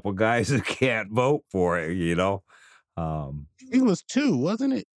there's a couple guys that can't vote for it, you know? It was two,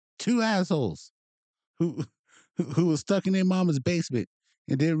 wasn't it? Two assholes who was stuck in their mama's basement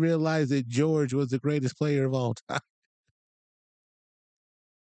and didn't realize that George was the greatest player of all time.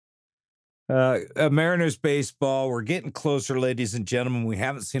 Mariners baseball, we're getting closer, ladies and gentlemen. We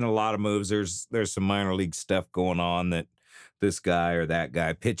haven't seen a lot of moves. There's some minor league stuff going on that this guy or that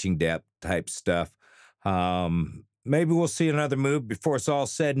guy, pitching depth type stuff. Maybe we'll see another move before it's all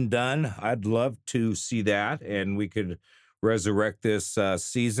said and done. I'd love to see that, and we could resurrect this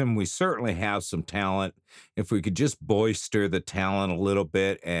season. We certainly have some talent. If we could just bolster the talent a little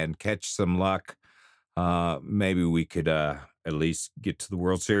bit and catch some luck, maybe we could at least get to the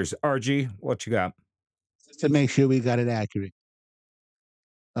World Series. RG, what you got? To make sure we got it accurate,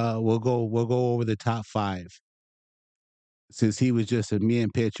 we'll go over the top five. Since he was just a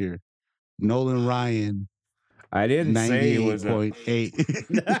mean pitcher, Nolan Ryan. I didn't say it was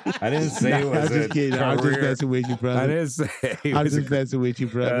 98.8. I didn't say it was. I'm just kidding. I'm just messing with you, brother. I didn't say. I'm just messing with you,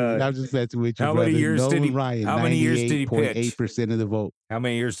 brother. I'm just messing with you, how brother. Many years Nolan did he? Ryan, how many years did he pitch? 98.8% of the vote. How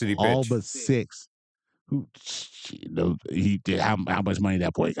many years did he pitch? All but 6. He did. How much money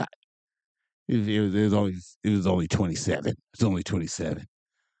that boy got? It was only 27. It's only 27.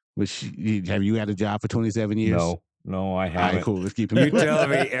 Have you had a job for 27 years? No, I haven't. All right, cool. Let's keep it. You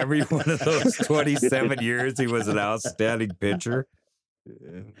telling me every one of those 27 years he was an outstanding pitcher?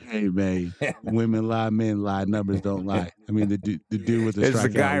 Hey, man, women lie, men lie, numbers don't lie. I mean, the dude with the It's the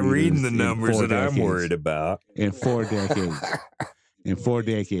guy reading the numbers that I'm worried about. In 4 decades. In 4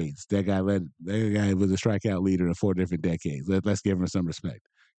 decades, that guy was a strikeout leader in 4 different decades. Let's give him some respect.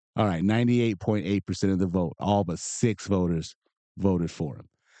 All right, 98.8% of the vote. All but 6 voters voted for him.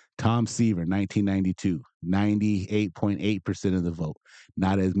 Tom Seaver, 1992, 98.8% of the vote.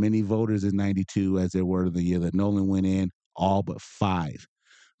 Not as many voters in 92 as there were the year that Nolan went in. All but 5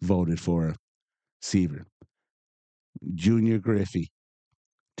 voted for Seaver. Junior Griffey,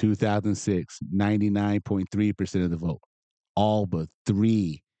 2006, 99.3% of the vote. All but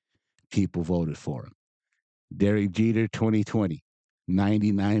 3 people voted for him. Derek Jeter, 2020,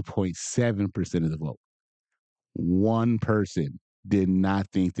 99.7% of the vote. 1 person did not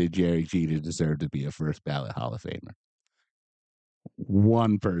think that Jerry Jeter deserved to be a first ballot Hall of Famer.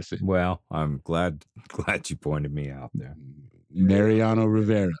 One person. Well, I'm glad you pointed me out there. Mariano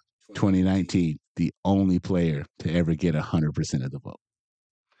Rivera, 2019, the only player to ever get 100% of the vote.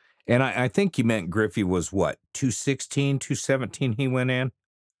 And I think you meant Griffey was what, 216, 217 he went in?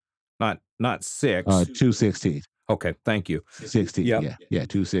 Not 6. 216. Okay, thank you. 16, Yep. yeah,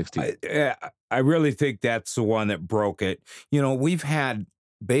 216. I really think that's the one that broke it. You know, we've had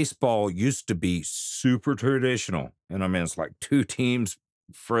baseball used to be super traditional. And I mean, it's like 2 teams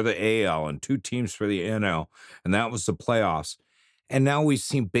for the AL and 2 teams for the NL. And that was the playoffs. And now we've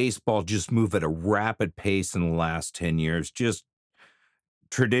seen baseball just move at a rapid pace in the last 10 years. Just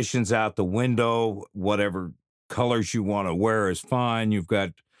traditions out the window, whatever colors you want to wear is fine. You've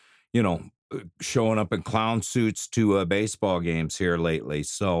got, you know, showing up in clown suits to baseball games here lately.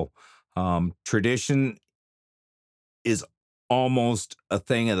 So tradition is almost a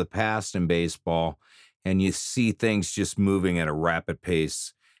thing of the past in baseball, and you see things just moving at a rapid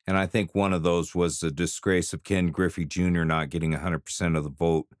pace. And I think one of those was the disgrace of Ken Griffey Jr. not getting 100% of the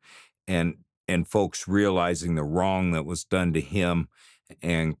vote, and folks realizing the wrong that was done to him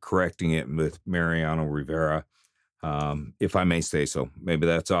and correcting it with Mariano Rivera. If I may say so. Maybe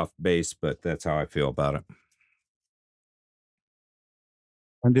that's off base, but that's how I feel about it.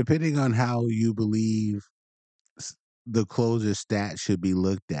 And depending on how you believe the closer stat should be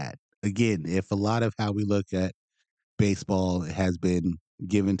looked at, again, if a lot of how we look at baseball has been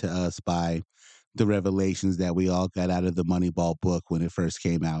given to us by the revelations that we all got out of the Moneyball book when it first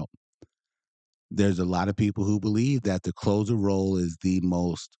came out, there's a lot of people who believe that the closer role is the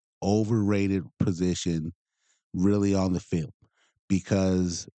most overrated position really on the field,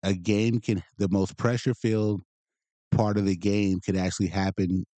 because a game the most pressure filled part of the game could actually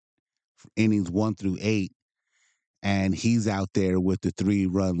happen innings 1 through 8, and he's out there with the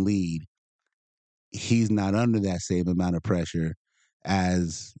 3-run lead. He's not under that same amount of pressure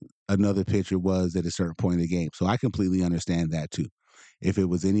as another pitcher was at a certain point in the game. So I completely understand that too. If it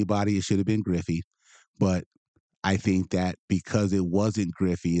was anybody, it should have been Griffey. But I think that because it wasn't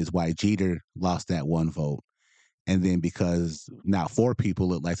Griffey is why Jeter lost that 1 vote. And then because now 4 people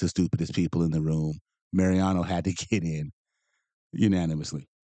look like the stupidest people in the room, Mariano had to get in unanimously.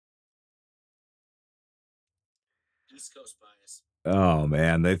 East Coast bias. Oh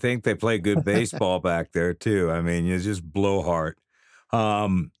man, they think they play good baseball back there too. I mean, you just blow heart.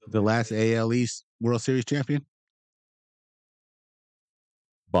 The last AL East World Series champion?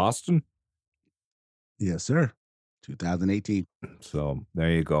 Boston? Yes, sir. 2018. So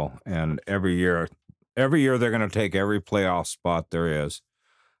there you go. And every year they're going to take every playoff spot there is.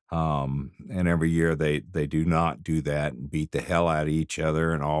 And every year they do not do that and beat the hell out of each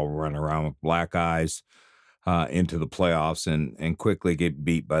other and all run around with black eyes into the playoffs and quickly get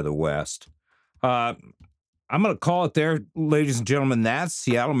beat by the West. I'm going to call it there, ladies and gentlemen. That's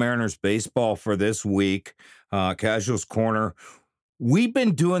Seattle Mariners baseball for this week. Casuals Corner. We've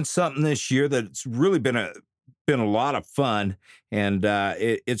been doing something this year that's really been a lot of fun, and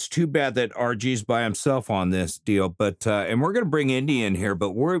it's too bad that RG's by himself on this deal. But and we're going to bring Indy in here,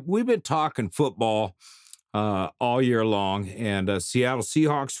 but we've been talking football all year long, and Seattle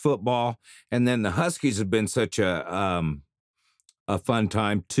Seahawks football, and then the Huskies have been such a fun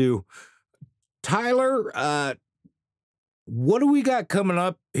time too. Tyler, what do we got coming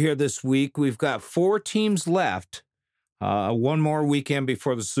up here this week? We've got 4 teams left. 1 more weekend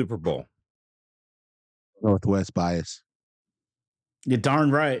before the Super Bowl. Northwest bias. You're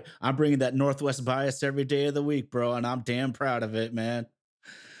darn right. I'm bringing that Northwest bias every day of the week, bro, and I'm damn proud of it, man.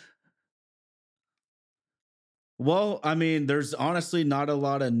 Well, I mean, there's honestly not a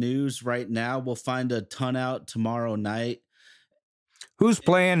lot of news right now. We'll find a ton out tomorrow night. Who's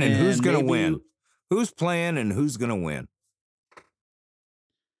playing and who's going to maybe- win? Who's playing and who's going to win?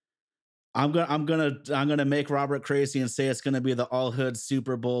 I'm gonna make Robert crazy and say it's gonna be the all hood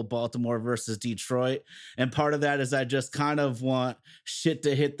Super Bowl, Baltimore versus Detroit. And part of that is I just kind of want shit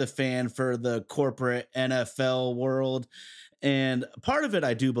to hit the fan for the corporate NFL world. And part of it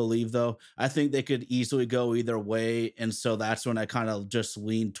I do believe, though. I think they could easily go either way. And so that's when I kind of just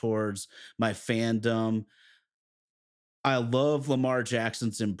lean towards my fandom. I love Lamar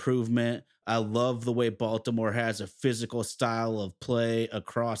Jackson's improvement. I love the way Baltimore has a physical style of play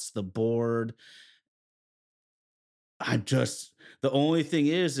across the board. The only thing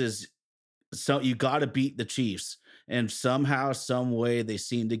is so you got to beat the Chiefs, and somehow, some way they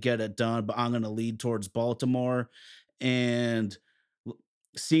seem to get it done, but I'm going to lead towards Baltimore. And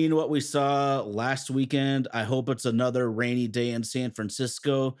seeing what we saw last weekend, I hope it's another rainy day in San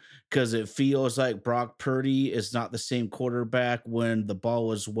Francisco, because it feels like Brock Purdy is not the same quarterback when the ball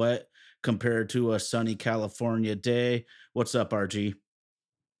was wet compared to a sunny California day. What's up, RG?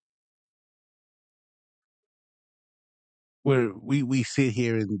 Where we sit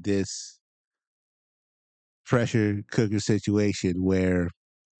here in this pressure cooker situation where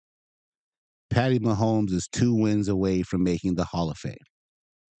Patty Mahomes is 2 wins away from making the Hall of Fame.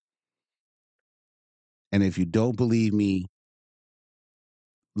 And if you don't believe me,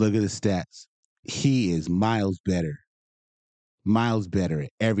 look at the stats. He is miles better at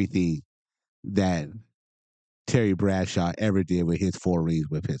everything that Terry Bradshaw ever did with his 4 rings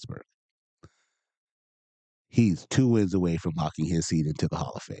with Pittsburgh. He's 2 wins away from locking his seat into the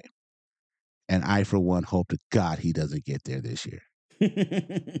Hall of Fame. And I, for one, hope to God he doesn't get there this year.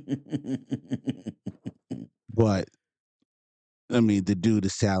 But, I mean, the dude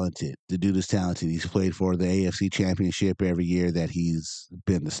is talented. He's played for the AFC Championship every year that he's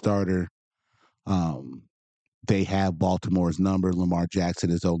been the starter. They have Baltimore's number. Lamar Jackson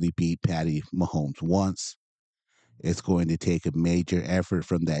has only beat Patty Mahomes once. It's going to take a major effort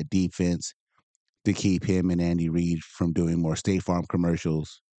from that defense to keep him and Andy Reid from doing more State Farm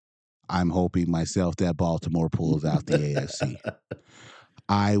commercials. I'm hoping myself that Baltimore pulls out the AFC.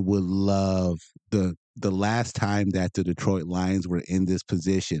 I would love the last time that the Detroit Lions were in this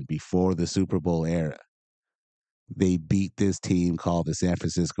position before the Super Bowl era. They beat this team called the San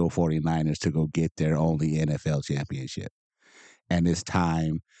Francisco 49ers to go get their only NFL championship. And it's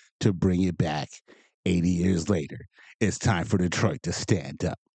time to bring it back 80 years later. It's time for Detroit to stand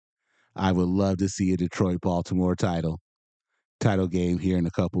up. I would love to see a Detroit-Baltimore title game here in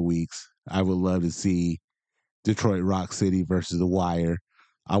a couple weeks. I would love to see Detroit Rock City versus The Wire.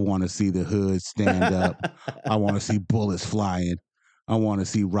 I want to see the hood stand up. I want to see bullets flying. I want to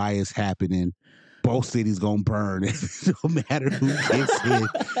see riots happening. Both cities gonna burn. No matter who gets in.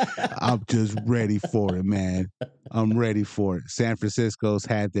 I'm just ready for it, man. I'm ready for it. San Francisco's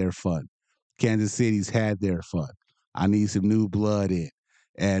had their fun. Kansas City's had their fun. I need some new blood in.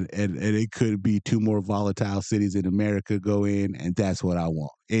 And it could be 2 more volatile cities in America go in, and that's what I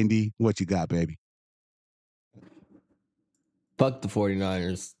want. Indy, what you got, baby? Fuck the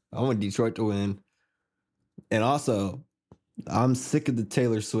 49ers. I want Detroit to win. And also, I'm sick of the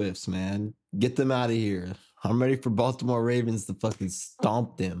Taylor Swifts, man. Get them out of here. I'm ready for Baltimore Ravens to fucking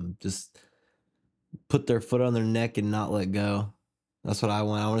stomp them. Just put their foot on their neck and not let go. That's what I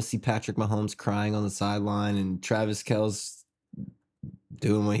want. I want to see Patrick Mahomes crying on the sideline and Travis Kelce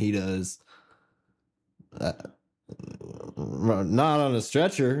doing what he does. Not on a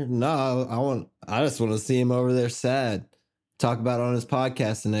stretcher. No, I just want to see him over there sad. Talk about it on his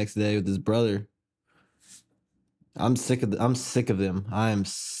podcast the next day with his brother. I'm sick of them. I am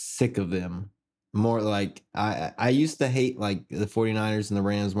sick of them. More like I used to hate like the 49ers and the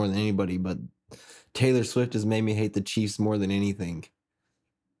Rams more than anybody, but Taylor Swift has made me hate the Chiefs more than anything.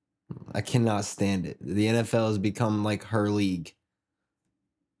 I cannot stand it. The NFL has become like her league.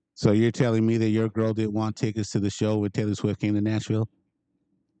 So you're telling me that your girl didn't want tickets to the show when Taylor Swift came to Nashville?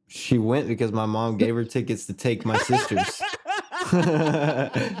 She went because my mom gave her tickets to take my sisters.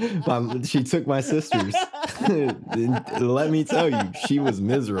 She took my sisters. Let me tell you, she was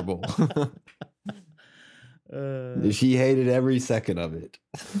miserable. She hated every second of it.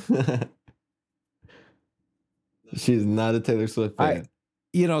 She's not a Taylor Swift fan.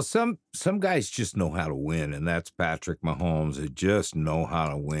 Some guys just know how to win, and that's Patrick Mahomes. They just know how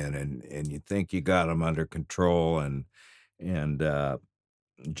to win, and you think you got them under control, and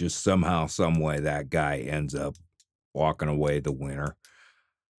just somehow, some way, that guy ends up walking away the winner.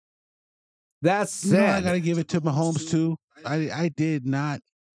 That's sad. I got to give it to Mahomes too. I did not.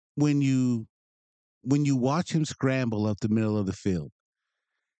 When you watch him scramble up the middle of the field,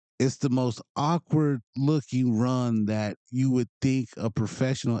 it's the most awkward looking run that you would think a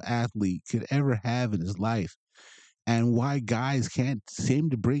professional athlete could ever have in his life. And why guys can't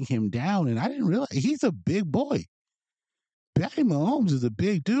seem to bring him down. And I didn't realize he's a big boy. Patty Mahomes is a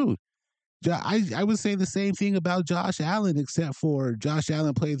big dude. I would say the same thing about Josh Allen, except for Josh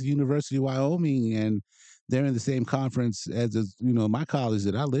Allen plays at the University of Wyoming, and they're in the same conference as my college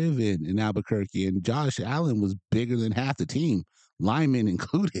that I live in Albuquerque. And Josh Allen was bigger than half the team, linemen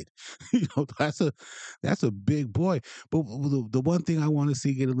included. That's a big boy. But the one thing I want to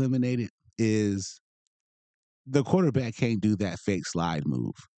see get eliminated is the quarterback can't do that fake slide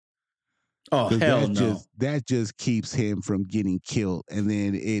move. Oh, hell no. That just keeps him from getting killed. And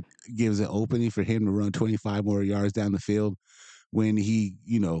then it gives an opening for him to run 25 more yards down the field when he,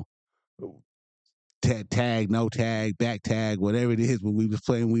 tag, no tag, back tag, whatever it is when we was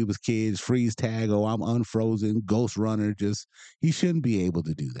playing when we was kids, freeze tag, oh, I'm unfrozen, ghost runner. Just he shouldn't be able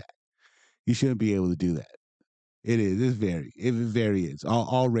to do that. He shouldn't be able to do that. It is. It very is.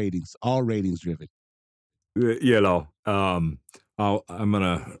 All ratings driven. I'm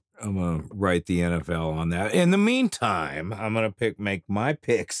gonna write the NFL on that. In the meantime, I'm gonna make my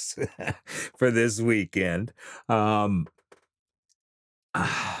picks for this weekend.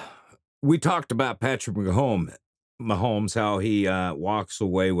 We talked about Patrick Mahomes, how he walks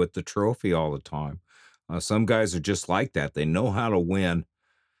away with the trophy all the time. Some guys are just like that. They know how to win.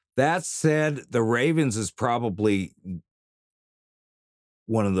 That said, the Ravens is probably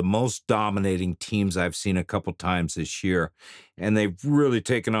one of the most dominating teams I've seen a couple times this year. And they've really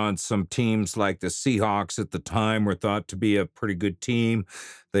taken on some teams like the Seahawks at the time were thought to be a pretty good team.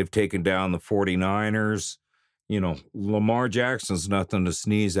 They've taken down the 49ers. Lamar Jackson's nothing to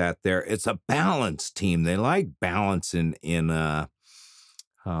sneeze at there. It's a balanced team. They like balance in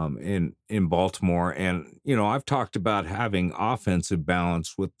Baltimore. And, I've talked about having offensive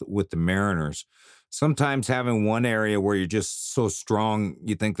balance with the Mariners. Sometimes having one area where you're just so strong,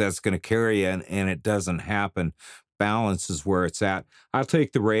 you think that's going to carry you, and it doesn't happen. Balance is where it's at. I'll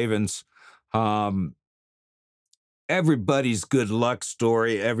take the Ravens. Everybody's good luck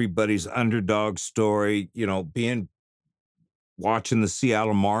story, everybody's underdog story, watching the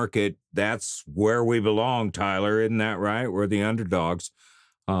Seattle market, that's where we belong, Tyler. Isn't that right? We're the underdogs.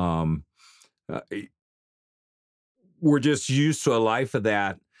 We're just used to a life of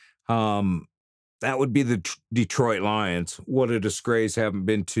that. That would be the Detroit Lions. What a disgrace. Haven't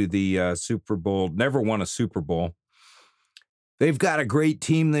been to the Super Bowl, never won a Super Bowl. They've got a great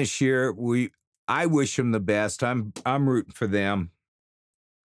team this year. I wish them the best. I'm rooting for them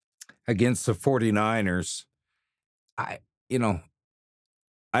against the 49ers. I don't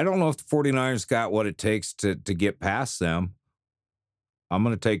know if the 49ers got what it takes to get past them. I'm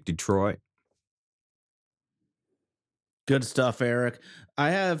going to take Detroit. Good stuff, Eric. I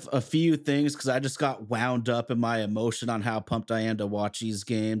have a few things because I just got wound up in my emotion on how pumped I am to watch these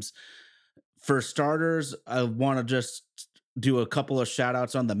games. For starters, I want to just do a couple of shout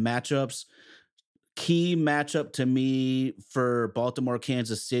outs on the matchups. Key matchup to me for Baltimore,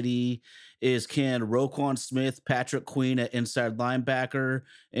 Kansas City is can Roquan Smith, Patrick Queen at inside linebacker,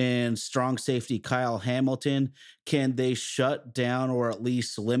 and strong safety Kyle Hamilton, can they shut down or at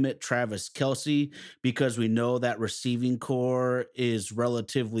least limit Travis Kelce? Because we know that receiving core is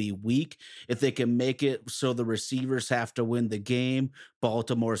relatively weak. If they can make it so the receivers have to win the game,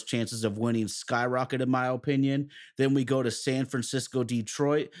 Baltimore's chances of winning skyrocket, in my opinion. Then we go to San Francisco,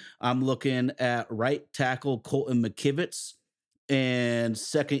 Detroit. I'm looking at right tackle Colton McKivitz and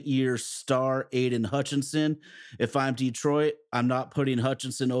second-year star Aiden Hutchinson. If I'm Detroit, I'm not putting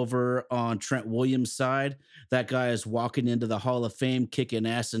Hutchinson over on Trent Williams' side. That guy is walking into the Hall of Fame, kicking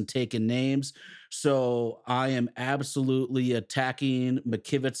ass and taking names. So I am absolutely attacking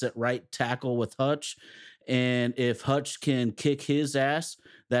McKivitz at right tackle with Hutch. And if Hutch can kick his ass,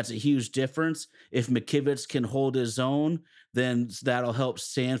 that's a huge difference. If McKivitz can hold his own, then that'll help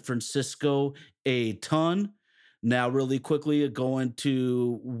San Francisco a ton. Now, really quickly, going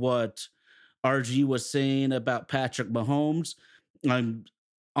to what RG was saying about Patrick Mahomes. I'm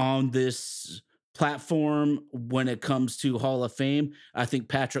on this platform when it comes to Hall of Fame. I think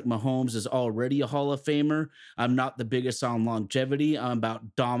Patrick Mahomes is already a Hall of Famer. I'm not the biggest on longevity. I'm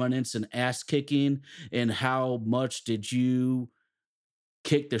about dominance and ass kicking. And how much did you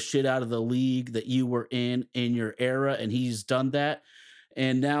kick the shit out of the league that you were in your era? And he's done that.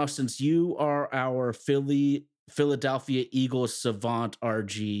 And now, since you are our Philadelphia Eagles savant,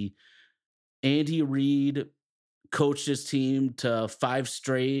 RG, Andy Reid coached his team to 5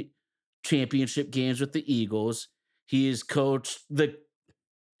 straight championship games with the Eagles. He has coached 4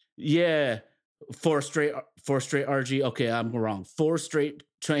 straight RG. Okay, I'm wrong. 4 straight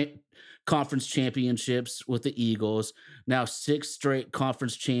conference championships with the Eagles. Now 6 straight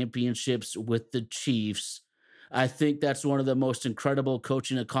conference championships with the Chiefs. I think that's one of the most incredible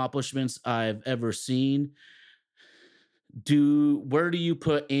coaching accomplishments I've ever seen. Where do you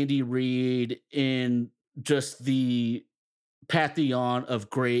put Andy Reid in just the pantheon of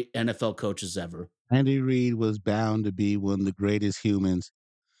great NFL coaches ever? Andy Reid was bound to be one of the greatest humans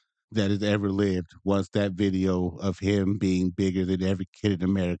that has ever lived once that video of him being bigger than every kid in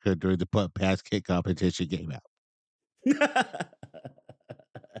America during the pass kick competition came out.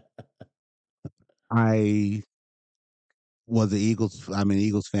 I was I'm an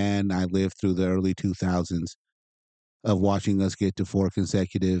Eagles fan. I lived through the early 2000s of watching us get to 4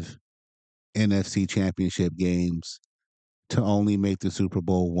 consecutive NFC championship games to only make the Super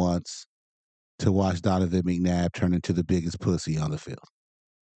Bowl once, to watch Donovan McNabb turn into the biggest pussy on the field.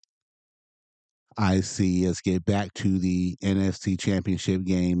 I see us get back to the NFC Championship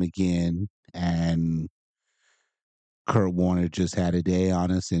game again, and Kurt Warner just had a day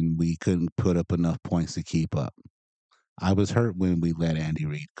on us, and we couldn't put up enough points to keep up. I was hurt when we let Andy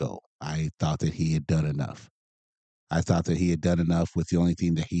Reid go. I thought that he had done enough. I thought that he had done enough with the only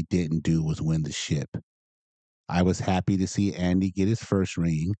thing that he didn't do was win the ship. I was happy to see Andy get his first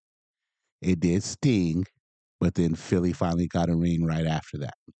ring. It did sting, but then Philly finally got a ring right after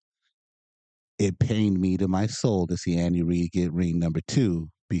that. It pained me to my soul to see Andy Reid get ring number 2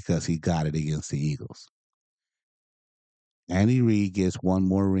 because he got it against the Eagles. Andy Reid gets one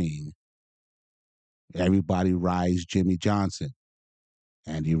more ring. Everybody rides Jimmy Johnson.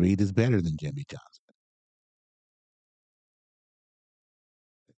 Andy Reid is better than Jimmy Johnson.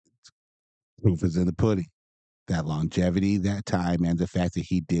 Proof is in the pudding. That longevity, that time, and the fact that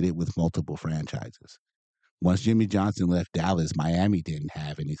he did it with multiple franchises. Once Jimmy Johnson left Dallas, Miami didn't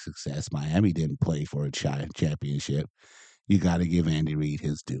have any success. Miami didn't play for a championship. You got to give Andy Reid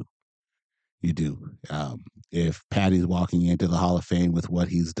his due. You do. If Patty's walking into the Hall of Fame with what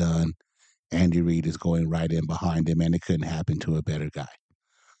he's done, Andy Reid is going right in behind him, and it couldn't happen to a better guy.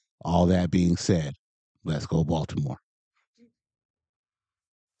 All that being said, let's go Baltimore.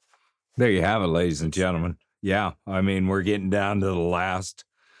 There you have it, ladies and gentlemen. Yeah, I mean, we're getting down to the last.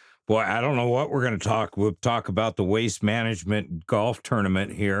 Boy, I don't know what we're going to talk. We'll talk about the Waste Management Golf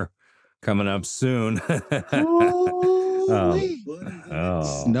Tournament here coming up soon. Snow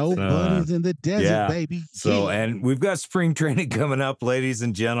bunnies in the desert, baby. So, and we've got spring training coming up, ladies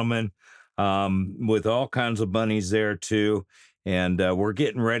and gentlemen, with all kinds of bunnies there too. And we're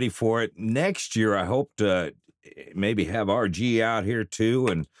getting ready for it. Next year, I hope to maybe have RG out here too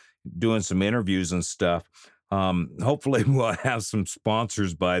and doing some interviews and stuff. Hopefully we'll have some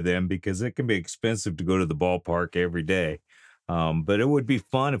sponsors by then because it can be expensive to go to the ballpark every day. But it would be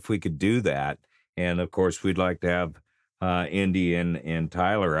fun if we could do that. And of course, we'd like to have Indy and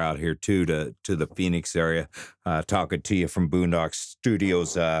Tyler out here too to the Phoenix area, talking to you from Boondock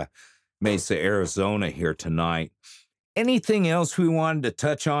Studios, Mesa, Arizona here tonight. Anything else we wanted to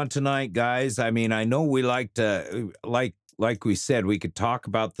touch on tonight, guys? I mean, I know we like to, like we said, we could talk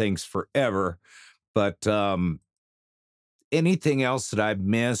about things forever, but anything else that I've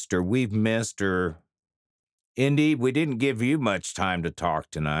missed or we've missed, or Indy, we didn't give you much time to talk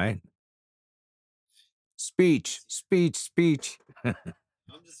tonight. Speech. I'm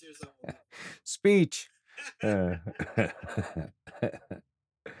just here somewhere. Speech.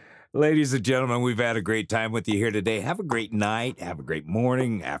 Ladies and gentlemen, we've had a great time with you here today. Have a great night. Have a great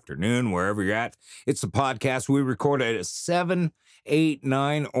morning, afternoon, wherever you're at. It's the podcast. We record it at 7, 8,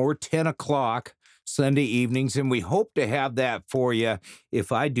 9, or 10 o'clock Sunday evenings, and we hope to have that for you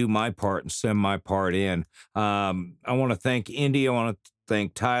if I do my part and send my part in. I want to thank Indy. I want to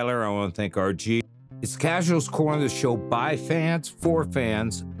thank Tyler. I want to thank RG. It's Casuals Corner, the show by fans, for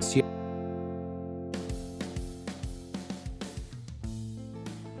fans. See